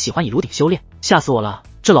其有一些喜欢以炉鼎修炼，吓死我了！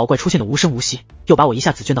这老怪出现的无声无息，又把我一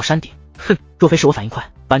下子卷到山顶。哼，若非是我反应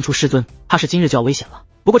快，搬出师尊，怕是今日就要危险了。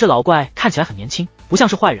不过这老怪看起来很年轻，不像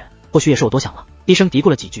是坏人，或许也是我多想了。低声嘀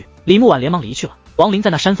咕了几句，李木婉连忙离去了。王林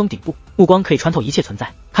在那山峰顶部，目光可以穿透一切存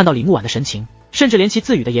在，看到李木婉的神情，甚至连其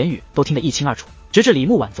自语的言语都听得一清二楚。直至李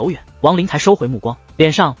木婉走远，王林才收回目光，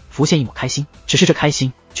脸上浮现一抹开心，只是这开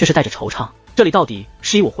心却是带着惆怅。这里到底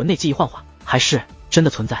是以我魂内记忆幻化，还是真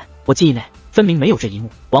的存在？我记忆内分明没有这一幕。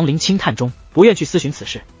王林轻叹中，不愿去思寻此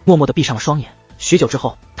事，默默地闭上了双眼。许久之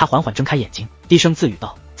后，他缓缓睁开眼睛，低声自语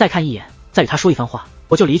道：再看一眼，再与他说一番话，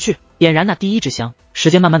我就离去。点燃那第一支香，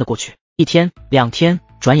时间慢慢的过去，1天、2天，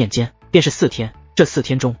转眼间便是4天。这4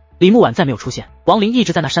天中，李木婉再没有出现，王林一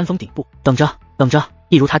直在那山峰顶部等着，等着。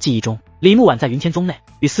一如他记忆中，李木婉在云天宗内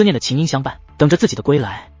与思念的琴音相伴，等着自己的归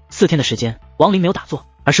来。4天的时间，王林没有打坐，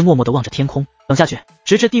而是默默地望着天空，等下去。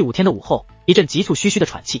直至第5天的午后，一阵急促吁吁的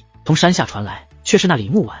喘气从山下传来，却是那李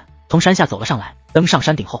木婉从山下走了上来。登上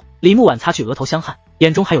山顶后，李木婉擦去额头香汗，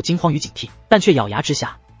眼中还有惊慌与警惕，但却咬牙之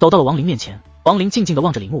下走到了王林面前。王林静静地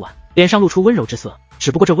望着李木婉，脸上露出温柔之色，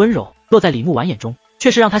只不过这温柔落在李木婉眼中，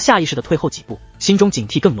却是让他下意识地退后几步，心中警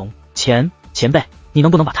惕更浓。前辈，你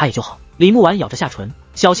能不能把他也救好？李木婉咬着下唇，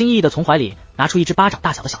小心翼翼地从怀里拿出一只巴掌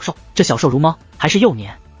大小的小兽。这小兽如猫，还是幼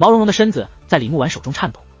年，毛茸茸的身子在李木婉手中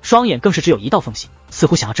颤抖，双眼更是只有一道缝隙，似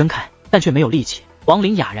乎想要睁开，但却没有力气。王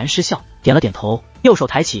林哑然失笑，点了点头，右手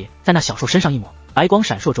抬起，在那小兽身上一抹，白光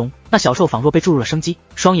闪烁中，那小兽仿若被注入了生机，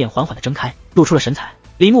双眼缓缓地睁开，露出了神采。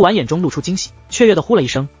李木婉眼中露出惊喜，雀跃地呼了一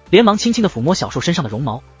声，连忙轻轻地抚摸小兽身上的绒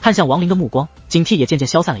毛，看向王林的目光，警惕也渐渐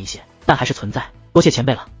消散了一些，但还是存在。多谢前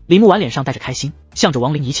辈了。李木婉脸上带着开心，向着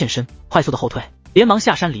王林一欠身，快速的后退，连忙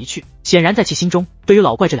下山离去。显然在其心中，对于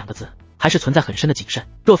老怪这2个字还是存在很深的谨慎，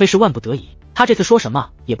若非是万不得已，他这次说什么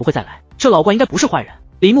也不会再来。这老怪应该不是坏人。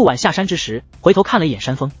李木婉下山之时，回头看了一眼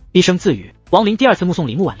山峰，低声自语。王林第2次目送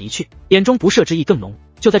李木婉离去，眼中不赦之意更浓。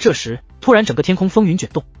就在这时，突然整个天空风云卷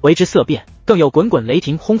动，为之色变，更有滚滚雷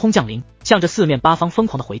霆轰轰降临，向着4面8方疯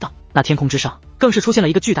狂的回荡。那天空之上，更是出现了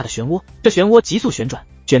一个巨大的漩涡，这漩涡急速旋转，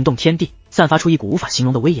卷动天地，散发出一股无法形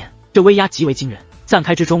容的威严。这威压极为惊人，散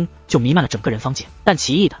开之中就弥漫了整个人方界。但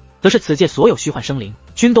奇异的，则是此界所有虚幻生灵，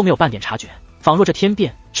均都没有半点察觉，仿若这天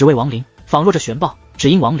变只为亡灵，仿若这旋爆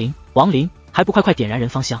只因亡灵。亡灵还不快快点燃人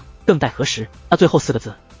芳香，更待何时？那最后4个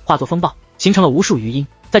字化作风暴，形成了无数余音，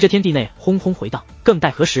在这天地内轰轰回荡。更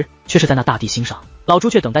待何时？却是在那大地心上。老朱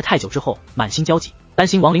却等待太久之后，满心焦急，担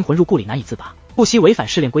心亡灵魂入故里难以自拔，不惜违反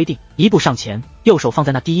试炼规定，一步上前，右手放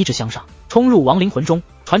在那第1支香上，冲入亡灵魂中，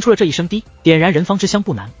传出了这一声滴：点燃人芳之香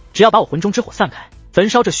不难，只要把我魂中之火散开，焚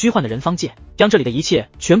烧这虚幻的人芳界，将这里的一切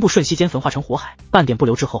全部瞬息间焚化成火海，半点不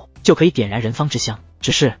留之后，就可以点燃人芳之香。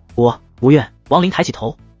只是我不愿。亡灵抬起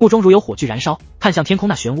头，目中如有火炬燃烧，看向天空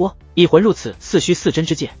那漩涡，以魂入此似虚似真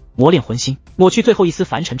之界，磨练魂心，抹去最后一丝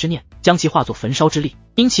凡尘之念，将其化作焚烧之力。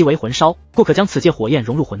因其为魂烧，故可将此界火焰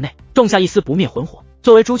融入魂内，种下一丝不灭魂火，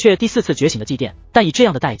作为朱雀第4次觉醒的祭奠。但以这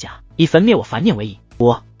样的代价，以焚灭我凡念为宜，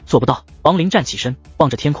我做不到。亡灵站起身，望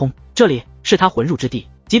着天空，这里是他魂入之地。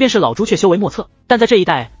即便是老朱雀修为莫测，但在这一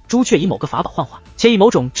代朱雀以某个法宝幻化，且以某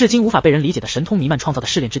种至今无法被人理解的神通弥漫创造的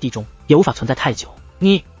试炼之地中，也无法存在太久。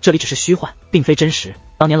你这里只是虚幻，并非真实。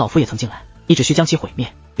当年老夫也曾进来，你只需将其毁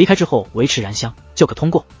灭，离开之后维持燃香就可通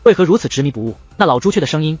过，为何如此执迷不悟？那老朱雀的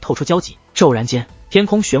声音透出焦急。骤然间，天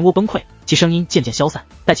空漩涡崩溃，其声音渐渐消散。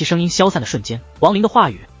在其声音消散的瞬间，亡灵的话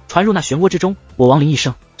语传入那漩涡之中：我亡灵一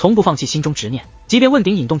生，从不放弃心中执念，即便问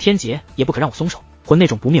鼎引动天劫，也不可让我松手。魂那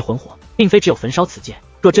种不灭魂火，并非只有焚烧此界，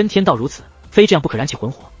若真天道如此，非这样不可燃起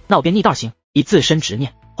魂火，那我便逆道行，以自身执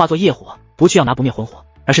念化作业火，不去要拿不灭魂火，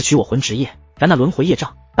而是取我魂职业，燃那轮回业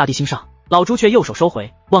障。大地心上，老朱却右手收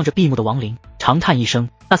回，望着闭目的亡灵，长叹一声。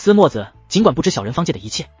那厮墨子尽管不知小人方界的一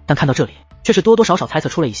切，但看到这里，却是多多少少猜测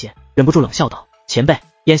出了一些，忍不住冷笑道：前辈，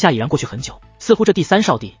眼下已然过去很久，似乎这第3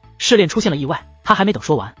少帝试炼出现了意外。他还没等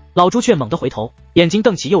说完，老朱却猛地回头，眼睛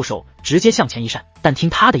瞪起，右手直接向前一闪，但听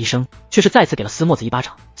他的一声，却是再次给了司墨子一巴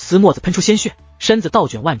掌。司墨子喷出鲜血，身子倒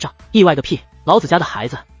卷万丈。意外个屁！老子家的孩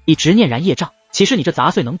子一直念然业障，岂是你这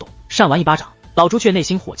杂碎能懂？扇完一巴掌，老朱却内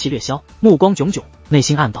心火气略消，目光炯炯，内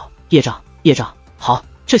心暗道：业障，业障！好，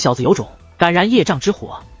这小子有种，敢燃业障之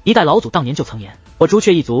火。一代老祖当年就曾言，我朱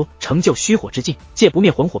雀一族成就虚火之境，戒不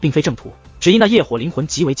灭魂火并非正途，只因那业火灵魂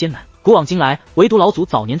极为艰难，古往今来唯独老祖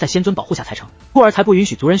早年在仙尊保护下才成，故而才不允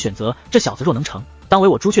许族人选择。这小子若能成，当为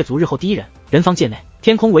我朱雀族日后第一人。人方界内，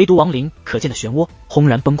天空唯独亡灵可见的漩涡轰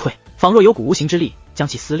然崩溃，仿若有股无形之力将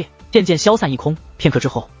其撕裂，渐渐消散一空。片刻之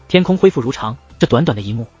后，天空恢复如常。这短短的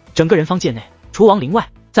一幕，整个人方界内除亡灵外，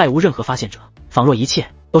再无任何发现者，仿若一切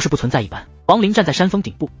都是不存在一般。亡灵站在山峰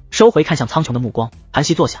顶部，收回看向苍穹的目光，盘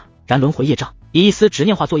膝坐下，燃轮回业障，以一丝执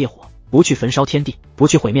念化作业火，不去焚烧天地，不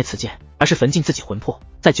去毁灭此界，而是焚尽自己魂魄。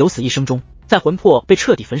在九死一生中，在魂魄被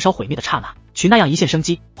彻底焚烧毁灭的刹那，取那样一线生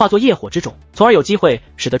机，化作业火之种，从而有机会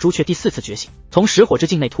使得朱雀第4次觉醒，从实火之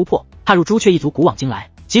境内突破，踏入朱雀一族古往今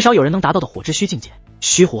来极少有人能达到的火之虚境界。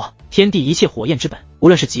虚火，天地一切火焰之本，无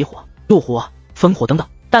论是极火、怒火、烽火等等，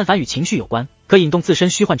但凡与情绪有关，可引动自身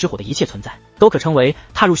虚幻之火的一切存在，都可称为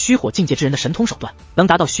踏入虚火境界之人的神通手段。能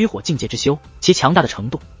达到虚火境界之修，其强大的程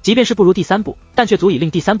度，即便是不如第3步，但却足以令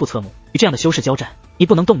第3步侧目。与这样的修士交战，你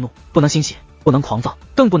不能动怒，不能欣喜，不能狂躁，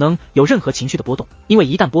更不能有任何情绪的波动，因为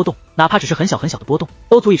一旦波动，哪怕只是很小很小的波动，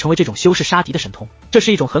都足以成为这种修士杀敌的神通。这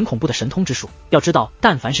是一种很恐怖的神通之术。要知道，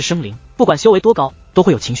但凡是生灵，不管修为多高，都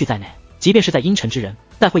会有情绪在内，即便是在阴沉之人，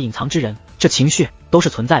在会隐藏之人，这情绪都是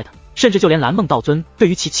存在的。甚至就连蓝梦道尊对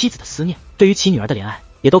于其妻子的思念，对于其女儿的怜爱，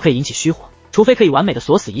也都可以引起虚火。除非可以完美的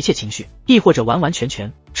锁死一切情绪，亦或者完完全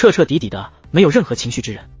全彻彻底底的没有任何情绪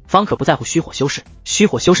之人，方可不在乎虚火修士。虚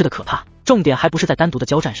火修士的可怕，重点还不是在单独的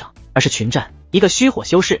交战上，而是群战。一个虚火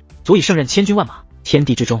修士足以胜任千军万马。天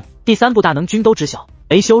地之中，第3部大能均都知晓，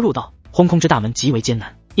雷修入道，轰空之大门极为艰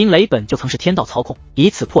难，因雷本就曾是天道操控，以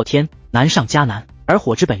此破天，难上加难。而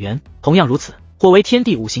火之本源同样如此，火为天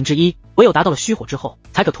地5行之一，唯有达到了虚火之后，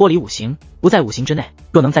才可脱离5行，不在5行之内。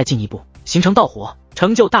若能再进一步，形成道火，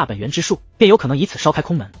成就大本源之术，便有可能以此烧开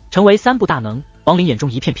空门，成为3部大能。亡灵眼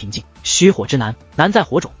中一片平静。虚火之难，难在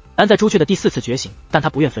火种，难在朱雀的第4次觉醒，但他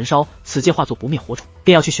不愿焚烧此界化作不灭火种，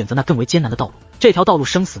便要去选择那更为艰难的道路。这条道路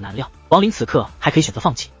生死难料，亡灵此刻还可以选择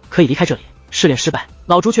放弃，可以离开这里。试炼失败，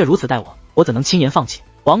老朱却如此待我，我怎能轻言放弃？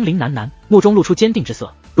亡灵喃喃，目中露出坚定之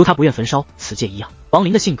色，如他不愿焚烧此界一样。亡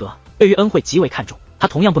灵的性格对于恩惠极为看重，他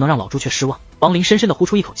同样不能让老朱雀失望。亡灵深深地呼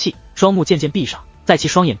出一口气，双目渐渐闭上，在其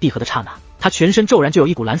双眼闭合的刹那，他全身骤然就有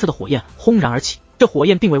一股蓝色的火焰轰然而起。这火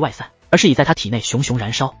焰并未外散，而是已在他体内熊熊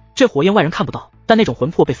燃烧。这火焰外人看不到，但那种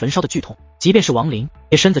魂魄被焚烧的剧痛，即便是亡灵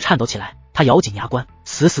也身子颤抖起来。他咬紧牙关，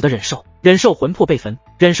死死的忍受，忍受魂魄被焚，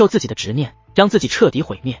忍受自己的执念将自己彻底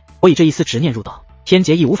毁灭。我以这一丝执念入道，天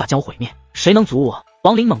劫亦无法将我毁灭，谁能阻我？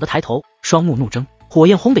亡灵猛地抬头，双目怒睁，火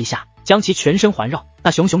焰轰的一下将其全身环绕。那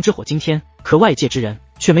熊熊之火惊天，可外界之人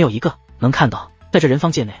却没有一个能看到。在这人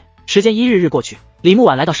方界内，时间一日日过去，李木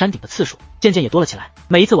婉来到山顶的次数渐渐也多了起来。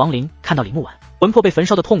每一次亡灵看到李木婉，魂魄被焚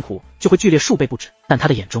烧的痛苦就会剧烈数倍不止，但他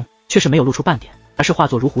的眼中却是没有露出半点，而是化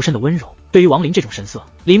作如狐身的温柔。对于亡灵这种神色，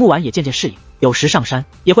李木婉也渐渐适应，有时上山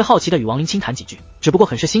也会好奇的与亡灵轻谈几句。只不过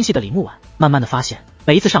很是心细的李木婉慢慢的发现，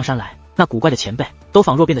每一次上山来，那古怪的前辈都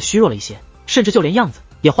仿若变得虚弱了一些，甚至就连样子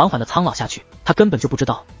也缓缓的苍老下去。他根本就不知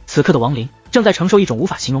道，此刻的亡灵正在承受一种无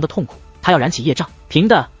法形容的痛苦。他要燃起业障，凭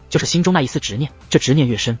的就是心中那一丝执念，这执念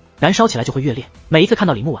越深，燃烧起来就会越烈。每一次看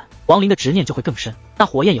到李木婉，亡灵的执念就会更深，那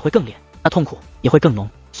火焰也会更烈，那痛苦也会更浓。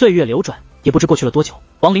岁月流转，也不知过去了多久，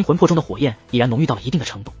亡灵魂魄中的火焰已然浓郁到了一定的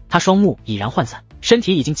程度，他双目已然涣散，身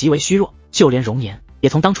体已经极为虚弱，就连容颜也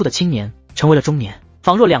从当初的青年成为了中年，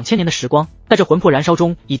仿若2000年的时光，在这魂魄燃烧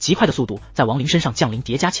中以极快的速度在亡灵身上降临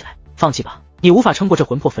叠加起来。放弃吧，你无法撑过这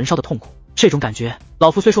魂魄焚烧的痛苦。这种感觉，老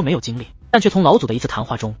夫虽说没有经历，但却从老祖的一次谈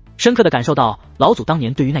话中，深刻的感受到老祖当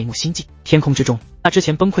年对于那一幕心境。天空之中，那之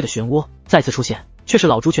前崩溃的漩涡再次出现，却是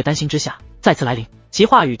老朱却担心之下再次来临。其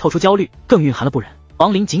话语透出焦虑，更蕴含了不忍。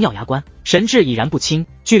亡灵紧咬牙关，神志已然不清，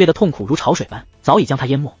剧烈的痛苦如潮水般早已将他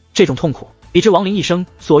淹没。这种痛苦比之亡灵一生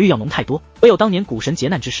所欲要浓太多，唯有当年古神劫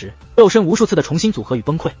难之时，肉身无数次的重新组合与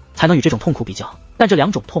崩溃，才能与这种痛苦比较。但这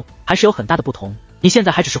两种痛还是有很大的不同。你现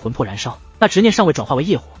在还只是魂魄燃烧，那执念尚未转化为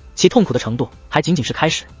业火，其痛苦的程度还仅仅是开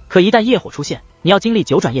始。可一旦业火出现，你要经历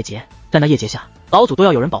9转业劫，在那业劫下，老祖都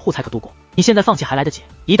要有人保护才可度过。你现在放弃还来得及，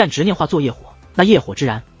一旦执念化作业火，那业火之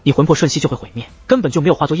燃，你魂魄瞬息就会毁灭，根本就没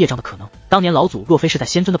有化作业障的可能。当年老祖若非是在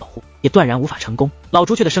仙尊的保护，也断然无法成功。老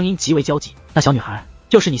朱雀的声音极为焦急，那小女孩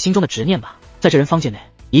就是你心中的执念吧？在这人方界内，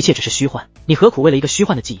一切只是虚幻，你何苦为了一个虚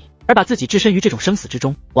幻的记忆而把自己置身于这种生死之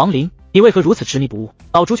中？亡灵，你为何如此执迷不悟？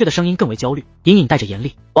老朱雀的声音更为焦虑，隐隐带着严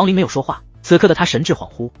厉。亡灵没有说话，此刻的他神志恍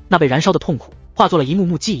惚，那被燃烧的痛苦化作了一幕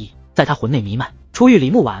幕记忆，在他魂内弥漫。初遇李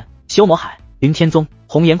木婉、修魔海、云天宗、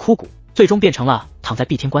红颜枯骨，最终变成了躺在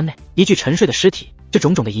碧天关内一具沉睡的尸体。这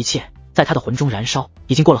种种的一切在他的魂中燃烧，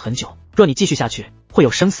已经过了很久。若你继续下去，会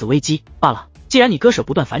有生死危机。罢了，既然你割舍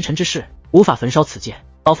不断凡尘之事，无法焚烧此界，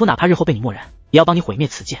老夫哪怕日后被你漠然，也要帮你毁灭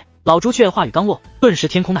此界。老朱雀话语刚落，顿时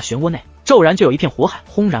天空那漩涡内骤然就有一片火海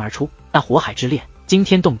轰然而出，那火海之烈惊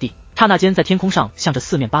天动地，刹那间在天空上向着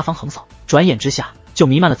四面八方横扫，转眼之下就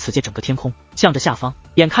弥漫了此界整个天空，向着下方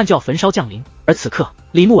眼看就要焚烧降临。而此刻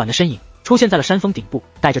李木婉的身影出现在了山峰顶部，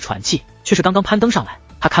带着喘气，却是刚刚攀登上来。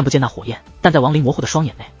他看不见那火焰，但在亡灵模糊的双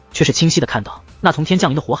眼内却是清晰的看到那从天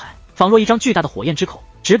降临的火海仿若一张巨大的火焰之口，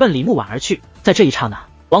直奔李木婉而去。在这一刹那，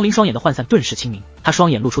亡灵双眼的涣散顿时清明，他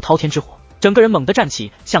双眼露出滔天之火，整个人猛地站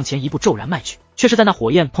起，向前一步骤然迈去。却是在那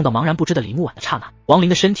火焰碰到茫然不知的李木婉的刹那，亡灵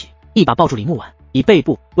的身体一把抱住李木婉，以背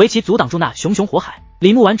部为其阻挡住那熊熊火海。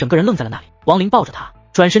李木婉整个人愣在了那里，亡灵抱着他，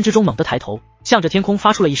转身之中猛地抬头，向着天空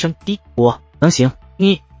发出了一声低，我能行。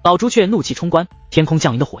你老朱雀怒气冲冠，天空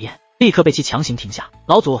降临的火焰立刻被其强行停下。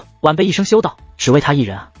老祖，晚辈一生修道，只为他一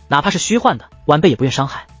人啊，哪怕是虚幻的，晚辈也不愿伤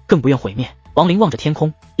害，更不愿毁灭。亡灵望着天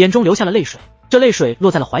空，眼中流下了泪水，这泪水落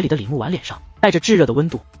在了怀里的李木婉脸上，带着炙热的温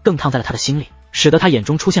度，更烫在了他的心里，使得他眼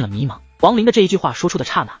中出现了迷茫。亡灵的这一句话说出的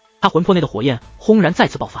刹那，他魂魄内的火焰轰然再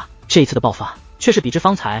次爆发，这一次的爆发却是比之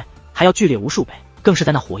方才还要剧烈无数倍，更是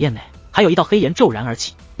在那火焰内还有一道黑炎骤然而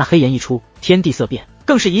起，那黑炎一出，天地色变，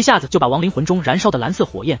更是一下子就把亡灵魂中燃烧的蓝色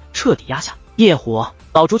火焰彻底压下。业火，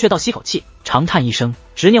老朱雀倒吸口气，长叹一声，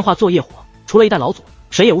执念化作业火，除了一代老祖，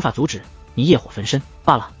谁也无法阻止你业火焚身。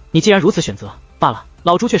罢了，你既然如此选择，罢了。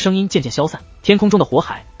老朱雀声音渐渐消散，天空中的火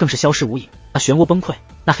海更是消失无影，那漩涡崩溃，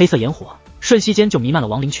那黑色炎火瞬息间就弥漫了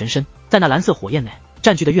亡灵全身，在那蓝色火焰内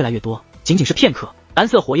占据的越来越多，仅仅是片刻，蓝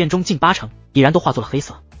色火焰中近80%已然都化作了黑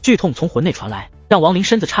色。剧痛从魂内传来，让亡灵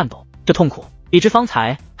身子颤抖，这痛苦比之方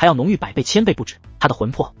才还要浓郁100倍1000倍不止。他的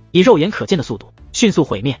魂魄以肉眼可见的速度迅速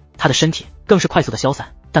毁灭，他的身体更是快速的消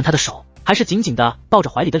散，但他的手还是紧紧地抱着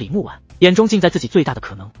怀里的李木婉，眼中尽在自己最大的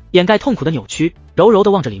可能，掩盖痛苦的扭曲，柔柔地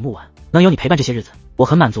望着李木婉，能有你陪伴这些日子，我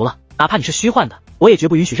很满足了，哪怕你是虚幻的，我也绝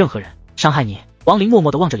不允许任何人伤害你。亡灵默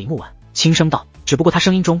默地望着李木婉，轻声道，只不过他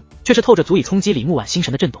声音中却是透着足以冲击李木婉心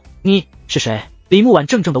神的震动。你是谁？李木婉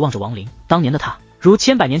怔怔地望着亡灵，当年的他如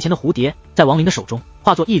千百年前的蝴蝶，在亡灵的手中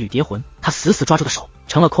化作一缕蝶魂，他死死抓住的手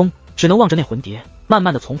成了空，只能望着那魂蝶慢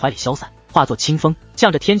慢地从怀里消散，化作清风，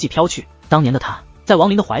向着天际飘去。当年的他在亡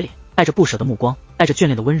灵的怀里，带着不舍的目光，带着眷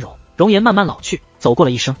恋的温柔，容颜慢慢老去，走过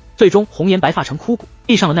了一生，最终红颜白发成枯骨，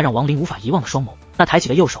闭上了那让亡灵无法遗忘的双眸。那抬起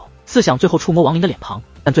的右手似想最后触摸亡灵的脸庞，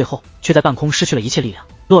但最后却在半空失去了一切力量，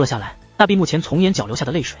落了下来。那闭目前从眼角流下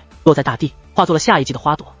的泪水落在大地，化作了下一季的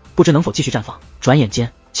花朵，不知能否继续绽放。转眼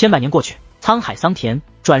间千百年过去，沧海桑田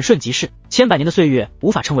转瞬即逝，千百年的岁月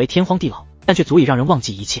无法称为天荒地老，但却足以让人忘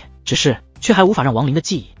记一切，只是却还无法让亡灵的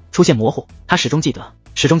记忆出现模糊。他始终记得，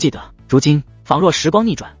始终记得。如今仿若时光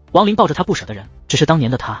逆转，亡灵抱着他不舍的人，只是当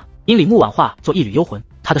年的他，因李木婉化作一缕幽魂，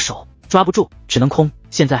他的手抓不住，只能空。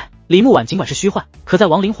现在李木婉尽管是虚幻，可在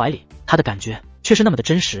亡灵怀里，他的感觉却是那么的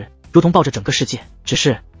真实，如同抱着整个世界，只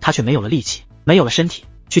是他却没有了力气，没有了身体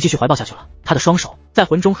去继续怀抱下去了。他的双手在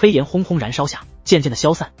魂中黑炎轰轰燃烧下，渐渐的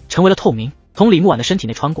消散，成为了透明，从李木婉的身体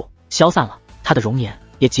内穿过，消散了。他的容颜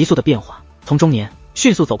也急速的变化，从中年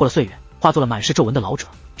迅速走过了岁月，化作了满是皱纹的老者，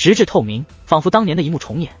直至透明，仿佛当年的一幕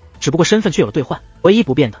重演，只不过身份却有了兑换。唯一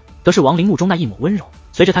不变的则是亡灵目中那一抹温柔。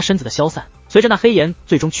随着他身子的消散，随着那黑炎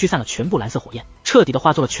最终驱散了全部蓝色火焰，彻底的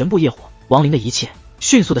化作了全部业火，亡灵的一切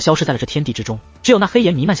迅速的消失在了这天地之中，只有那黑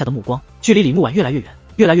炎弥漫下的目光，距离李木婉越来越远，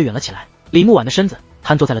越来越远了起来。李木婉的身子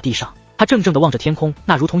瘫坐在了地上，他怔怔的望着天空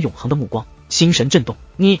那如同永恒的目光，心神震动。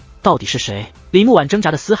你到底是谁？李木婉挣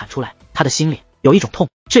扎的嘶喊出来，他的心里有一种痛，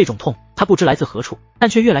这种痛他不知来自何处，但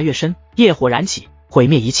却越来越深。业火燃起，毁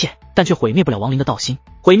灭一切，但却毁灭不了亡灵的道心，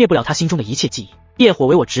毁灭不了他心中的一切记忆。业火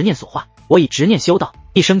为我执念所化，我以执念修道，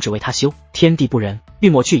一生只为他修。天地不仁，欲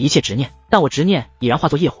抹去一切执念，但我执念已然化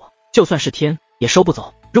作业火，就算是天也收不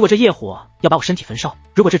走。如果这业火要把我身体焚烧，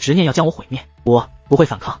如果这执念要将我毁灭，我不会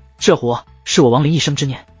反抗。这火是我亡灵一生之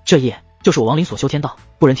念，这业就是我亡灵所修天道，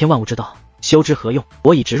不仁天万物之道，修之何用？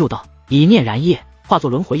我已直入道，以念燃业，化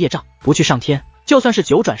作轮回业障，不去上天，就算是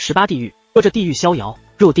9转18地狱，若这地狱逍遥，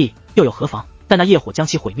入地又有何妨？但那业火将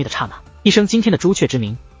其毁灭的刹那，一声惊天的朱雀之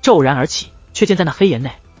鸣骤然而起，却见在那黑炎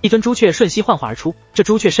内一尊朱雀瞬息幻化而出。这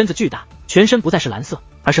朱雀身子巨大，全身不再是蓝色，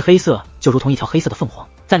而是黑色，就如同一条黑色的凤凰，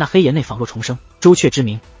在那黑岩内仿若重生。朱雀之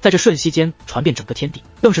名在这瞬息间传遍整个天地，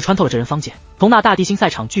更是穿透了这人方界，从那大地星赛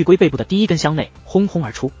场巨龟背部的第一根香内轰轰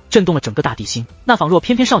而出，震动了整个大地星。那仿若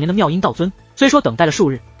翩翩少年的妙音道尊，虽说等待了数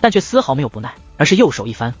日，但却丝毫没有不耐，而是右手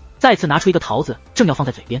一翻，再次拿出一个桃子，正要放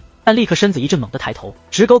在嘴边，但立刻身子一震，猛地抬头，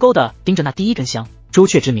直勾勾地盯着那第一根香。朱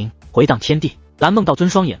雀之名回荡天地。蓝梦道尊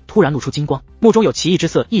双眼突然露出金光，目中有奇异之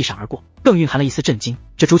色一闪而过，更蕴含了一丝震惊。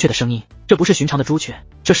这朱雀的声音，这不是寻常的朱雀，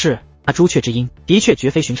这是那朱雀之音，的确绝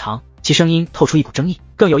非寻常。其声音透出一股争议，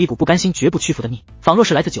更有一股不甘心绝不屈服的逆，仿若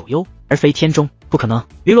是来自九幽，而非天中。不可能，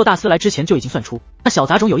云落大司来之前就已经算出，那小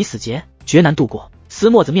杂种有一死劫，绝难度过。司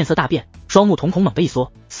墨子面色大变，双目瞳孔猛地一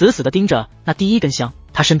缩，死死地盯着那第一根香。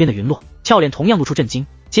他身边的云落俏脸同样露出震惊，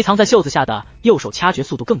其藏在袖子下的右手掐诀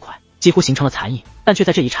速度更快，几乎形成了残影，但却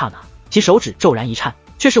在这一刹那，其手指骤然一颤，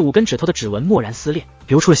却是5根指头的指纹蓦然撕裂，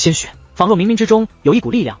流出了鲜血，仿若冥冥之中有一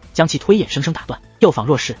股力量将其推演生生打断，又仿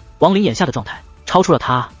若是亡灵眼下的状态超出了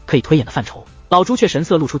他可以推演的范畴。老朱雀神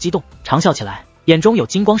色露出激动，长啸起来，眼中有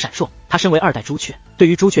金光闪烁。他身为2代朱雀，对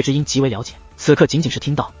于朱雀之音极为了解，此刻仅仅是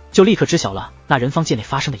听到，就立刻知晓了那人方界内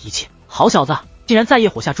发生的一切。好小子，竟然在业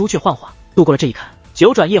火下朱雀幻化，度过了这一坎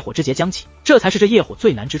，9转业火之劫将起，这才是这业火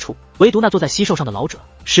最难之处。唯独那坐在西兽上的老者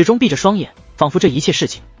始终闭着双眼，仿佛这一切事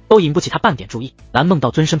情都引不起他半点注意。蓝梦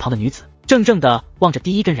道尊身旁的女子怔怔地望着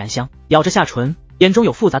第一根燃香，咬着下唇，眼中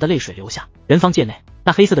有复杂的泪水流下。人方界内，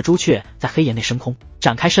那黑色的朱雀在黑岩内升空，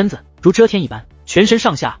展开身子如遮天一般，全身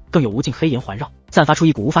上下更有无尽黑岩环绕，散发出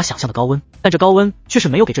一股无法想象的高温。但这高温却是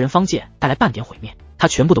没有给这人方界带来半点毁灭，它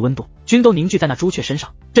全部的温度均都凝聚在那朱雀身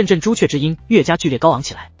上。阵阵朱雀之音越加剧烈高昂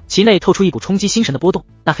起来，其内透出一股冲击心神的波动。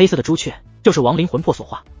那黑色的朱雀就是亡灵魂魄所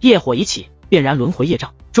化，业火一起，便然轮回业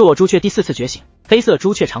障。助我朱雀第4次觉醒，黑色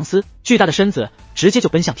朱雀长嘶，巨大的身子直接就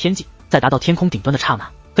奔向天际，在达到天空顶端的刹那，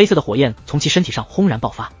黑色的火焰从其身体上轰然爆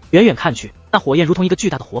发。远远看去，那火焰如同一个巨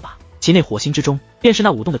大的火把，其内火星之中便是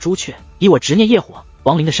那舞动的朱雀。以我执念业火，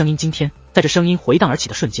亡灵的声音惊天。在这声音回荡而起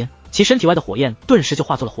的瞬间，其身体外的火焰顿时就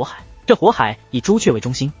化作了火海。这火海以朱雀为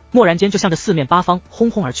中心，蓦然间就向着四面八方轰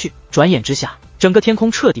轰而去。转眼之下，整个天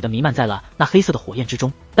空彻底的弥漫在了那黑色的火焰之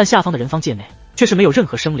中，但下方的人方界内却是没有任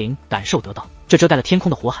何生灵感受得到。这遮盖了天空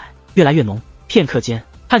的火海越来越浓，片刻间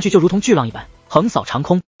看去就如同巨浪一般横扫长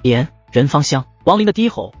空。人方香，亡灵的低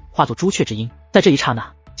吼化作朱雀之音，在这一刹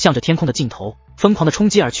那向着天空的尽头疯狂的冲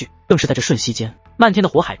击而去。更是在这瞬息间，漫天的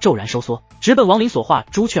火海骤然收缩，直奔亡灵所化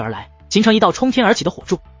朱雀而来，形成一道冲天而起的火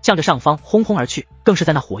柱，向着上方轰轰而去。更是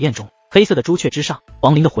在那火焰中，黑色的朱雀之上，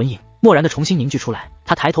亡灵的魂影蓦然的重新凝聚出来。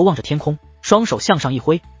他抬头望着天空，双手向上一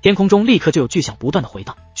挥，天空中立刻就有巨响不断的回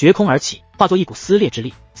荡，绝空而起，化作一股撕裂之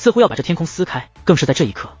力，似乎要把这天空撕开。更是在这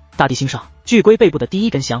一刻，大地星上巨龟背部的第一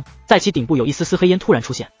根香，在其顶部有一丝丝黑烟突然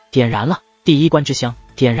出现，点燃了。第1关之香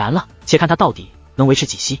点燃了，且看它到底能维持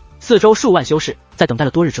几息。4周数万修士在等待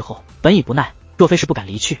了多日之后，本已不耐，若非是不敢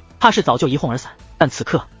离去，怕是早就一哄而散。但此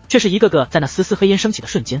刻却是一个个在那丝丝黑烟升起的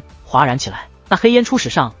瞬间哗然起来。那黑烟初始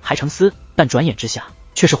上还成丝，但转眼之下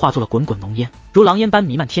却是化作了滚滚浓烟，如狼烟般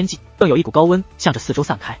弥漫天际，更有一股高温向着4周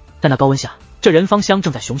散开。在那高温下，这人方香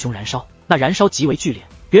正在熊熊燃烧，那燃烧极为剧烈，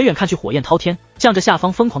远远看去火焰滔天，向着下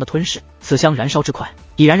方疯狂的吞噬。此香燃烧之快，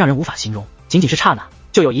已然让人无法形容，仅仅是刹那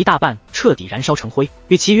就有一大半彻底燃烧成灰。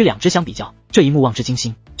与其余2支香比较，这一幕望之惊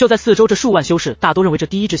心。就在4周这数万修士大多认为这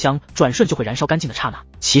第1支香转瞬就会燃烧干净的刹那，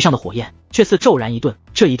其上的火焰却似骤然一顿，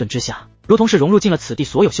这一顿之下，如同是融入进了此地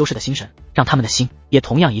所有修士的心神，让他们的心也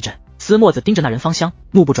同样一震。司墨子盯着那人方香，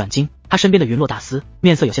目不转睛。他身边的云落大司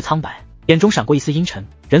面色有些苍白，眼中闪过一丝阴沉。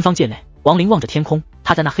人方界内，亡灵望着天空，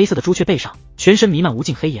他在那黑色的朱雀背上，全身弥漫无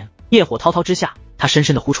尽黑岩，业火滔滔之下，他深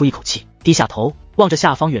深地呼出一口气，低下头望着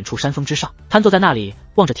下方远处山峰之上，瘫坐在那里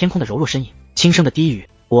望着天空的柔弱身影，轻声的低语：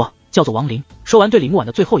我叫做亡灵。说完对李木婉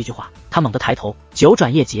的最后一句话，他猛地抬头，9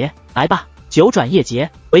转业劫，来吧。9转业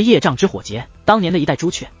劫为业障之火劫，当年的1代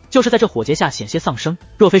朱雀就是在这火劫下险些丧生，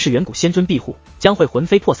若非是远古仙尊庇护，将会魂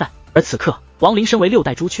飞魄散。而此刻亡灵身为6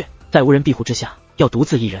代朱雀，在无人庇护之下，要独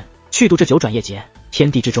自一人去度这9转业劫。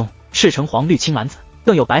天地之中赤橙黄绿青蓝紫，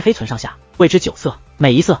更有白黑存上下，谓之9色，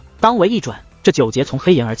每一色当为1转。这9劫从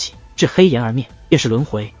黑岩而起，至黑岩而灭，便是轮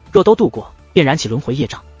回，若都度过，便燃起轮回业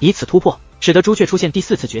障，以此突破，使得朱雀出现第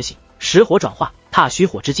4次觉醒，实火转化，踏虚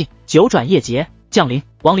火之境。9转业劫降临，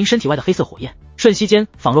亡灵身体外的黑色火焰瞬息间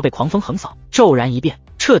仿若被狂风横扫，骤然一变，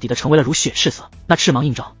彻底的成为了如血赤色。那赤芒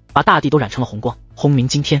映照，把大地都染成了红光，轰鸣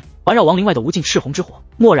惊天。环绕亡灵外的无尽赤红之火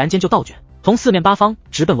蓦然间就倒卷，从4面八方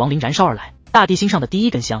直奔亡灵燃烧而来。大地心上的第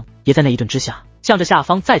1根香也在那一顿之下，向着下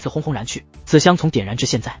方再次轰轰燃去。此香从点燃至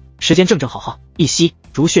现在，时间正正好好，一息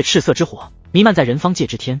如血赤色之火弥漫在人方界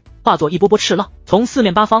之天，化作一波波赤浪，从4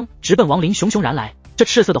面八方直奔亡灵熊熊燃来。这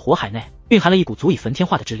赤色的火海内蕴含了一股足以焚天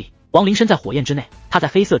化的之力。亡灵身在火焰之内，他在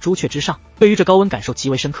黑色朱雀之上，对于这高温感受极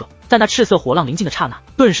为深刻。在那赤色火浪临近的刹那，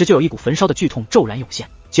顿时就有一股焚烧的剧痛骤然涌现。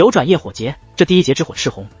九转业火劫，这第一劫之火赤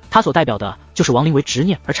红，它所代表的就是亡灵为执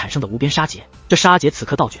念而产生的无边杀劫。这杀劫此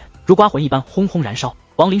刻倒卷，如刮魂一般轰轰燃烧。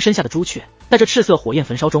亡灵身下的朱雀，在这赤色火焰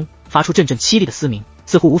焚烧中，发出阵阵凄厉的嘶鸣，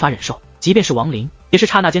似乎无法忍受。即便是亡灵，也是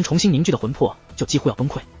刹那间重新凝聚的魂魄，就几乎要崩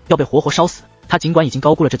溃，要被活活烧死。他尽管已经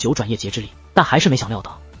高估了这九转业劫之力，但还是没想料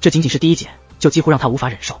到，这仅仅是第一劫，就几乎让他无法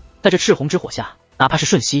忍受。在这赤红之火下，哪怕是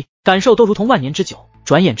瞬息，感受都如同万年之久。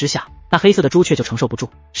转眼之下，那黑色的朱雀就承受不住，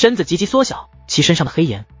身子急急缩小，其身上的黑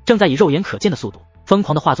炎正在以肉眼可见的速度疯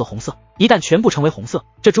狂地化作红色。一旦全部成为红色，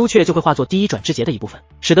这朱雀就会化作第一转之劫的一部分，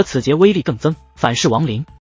使得此劫威力更增，反噬亡灵。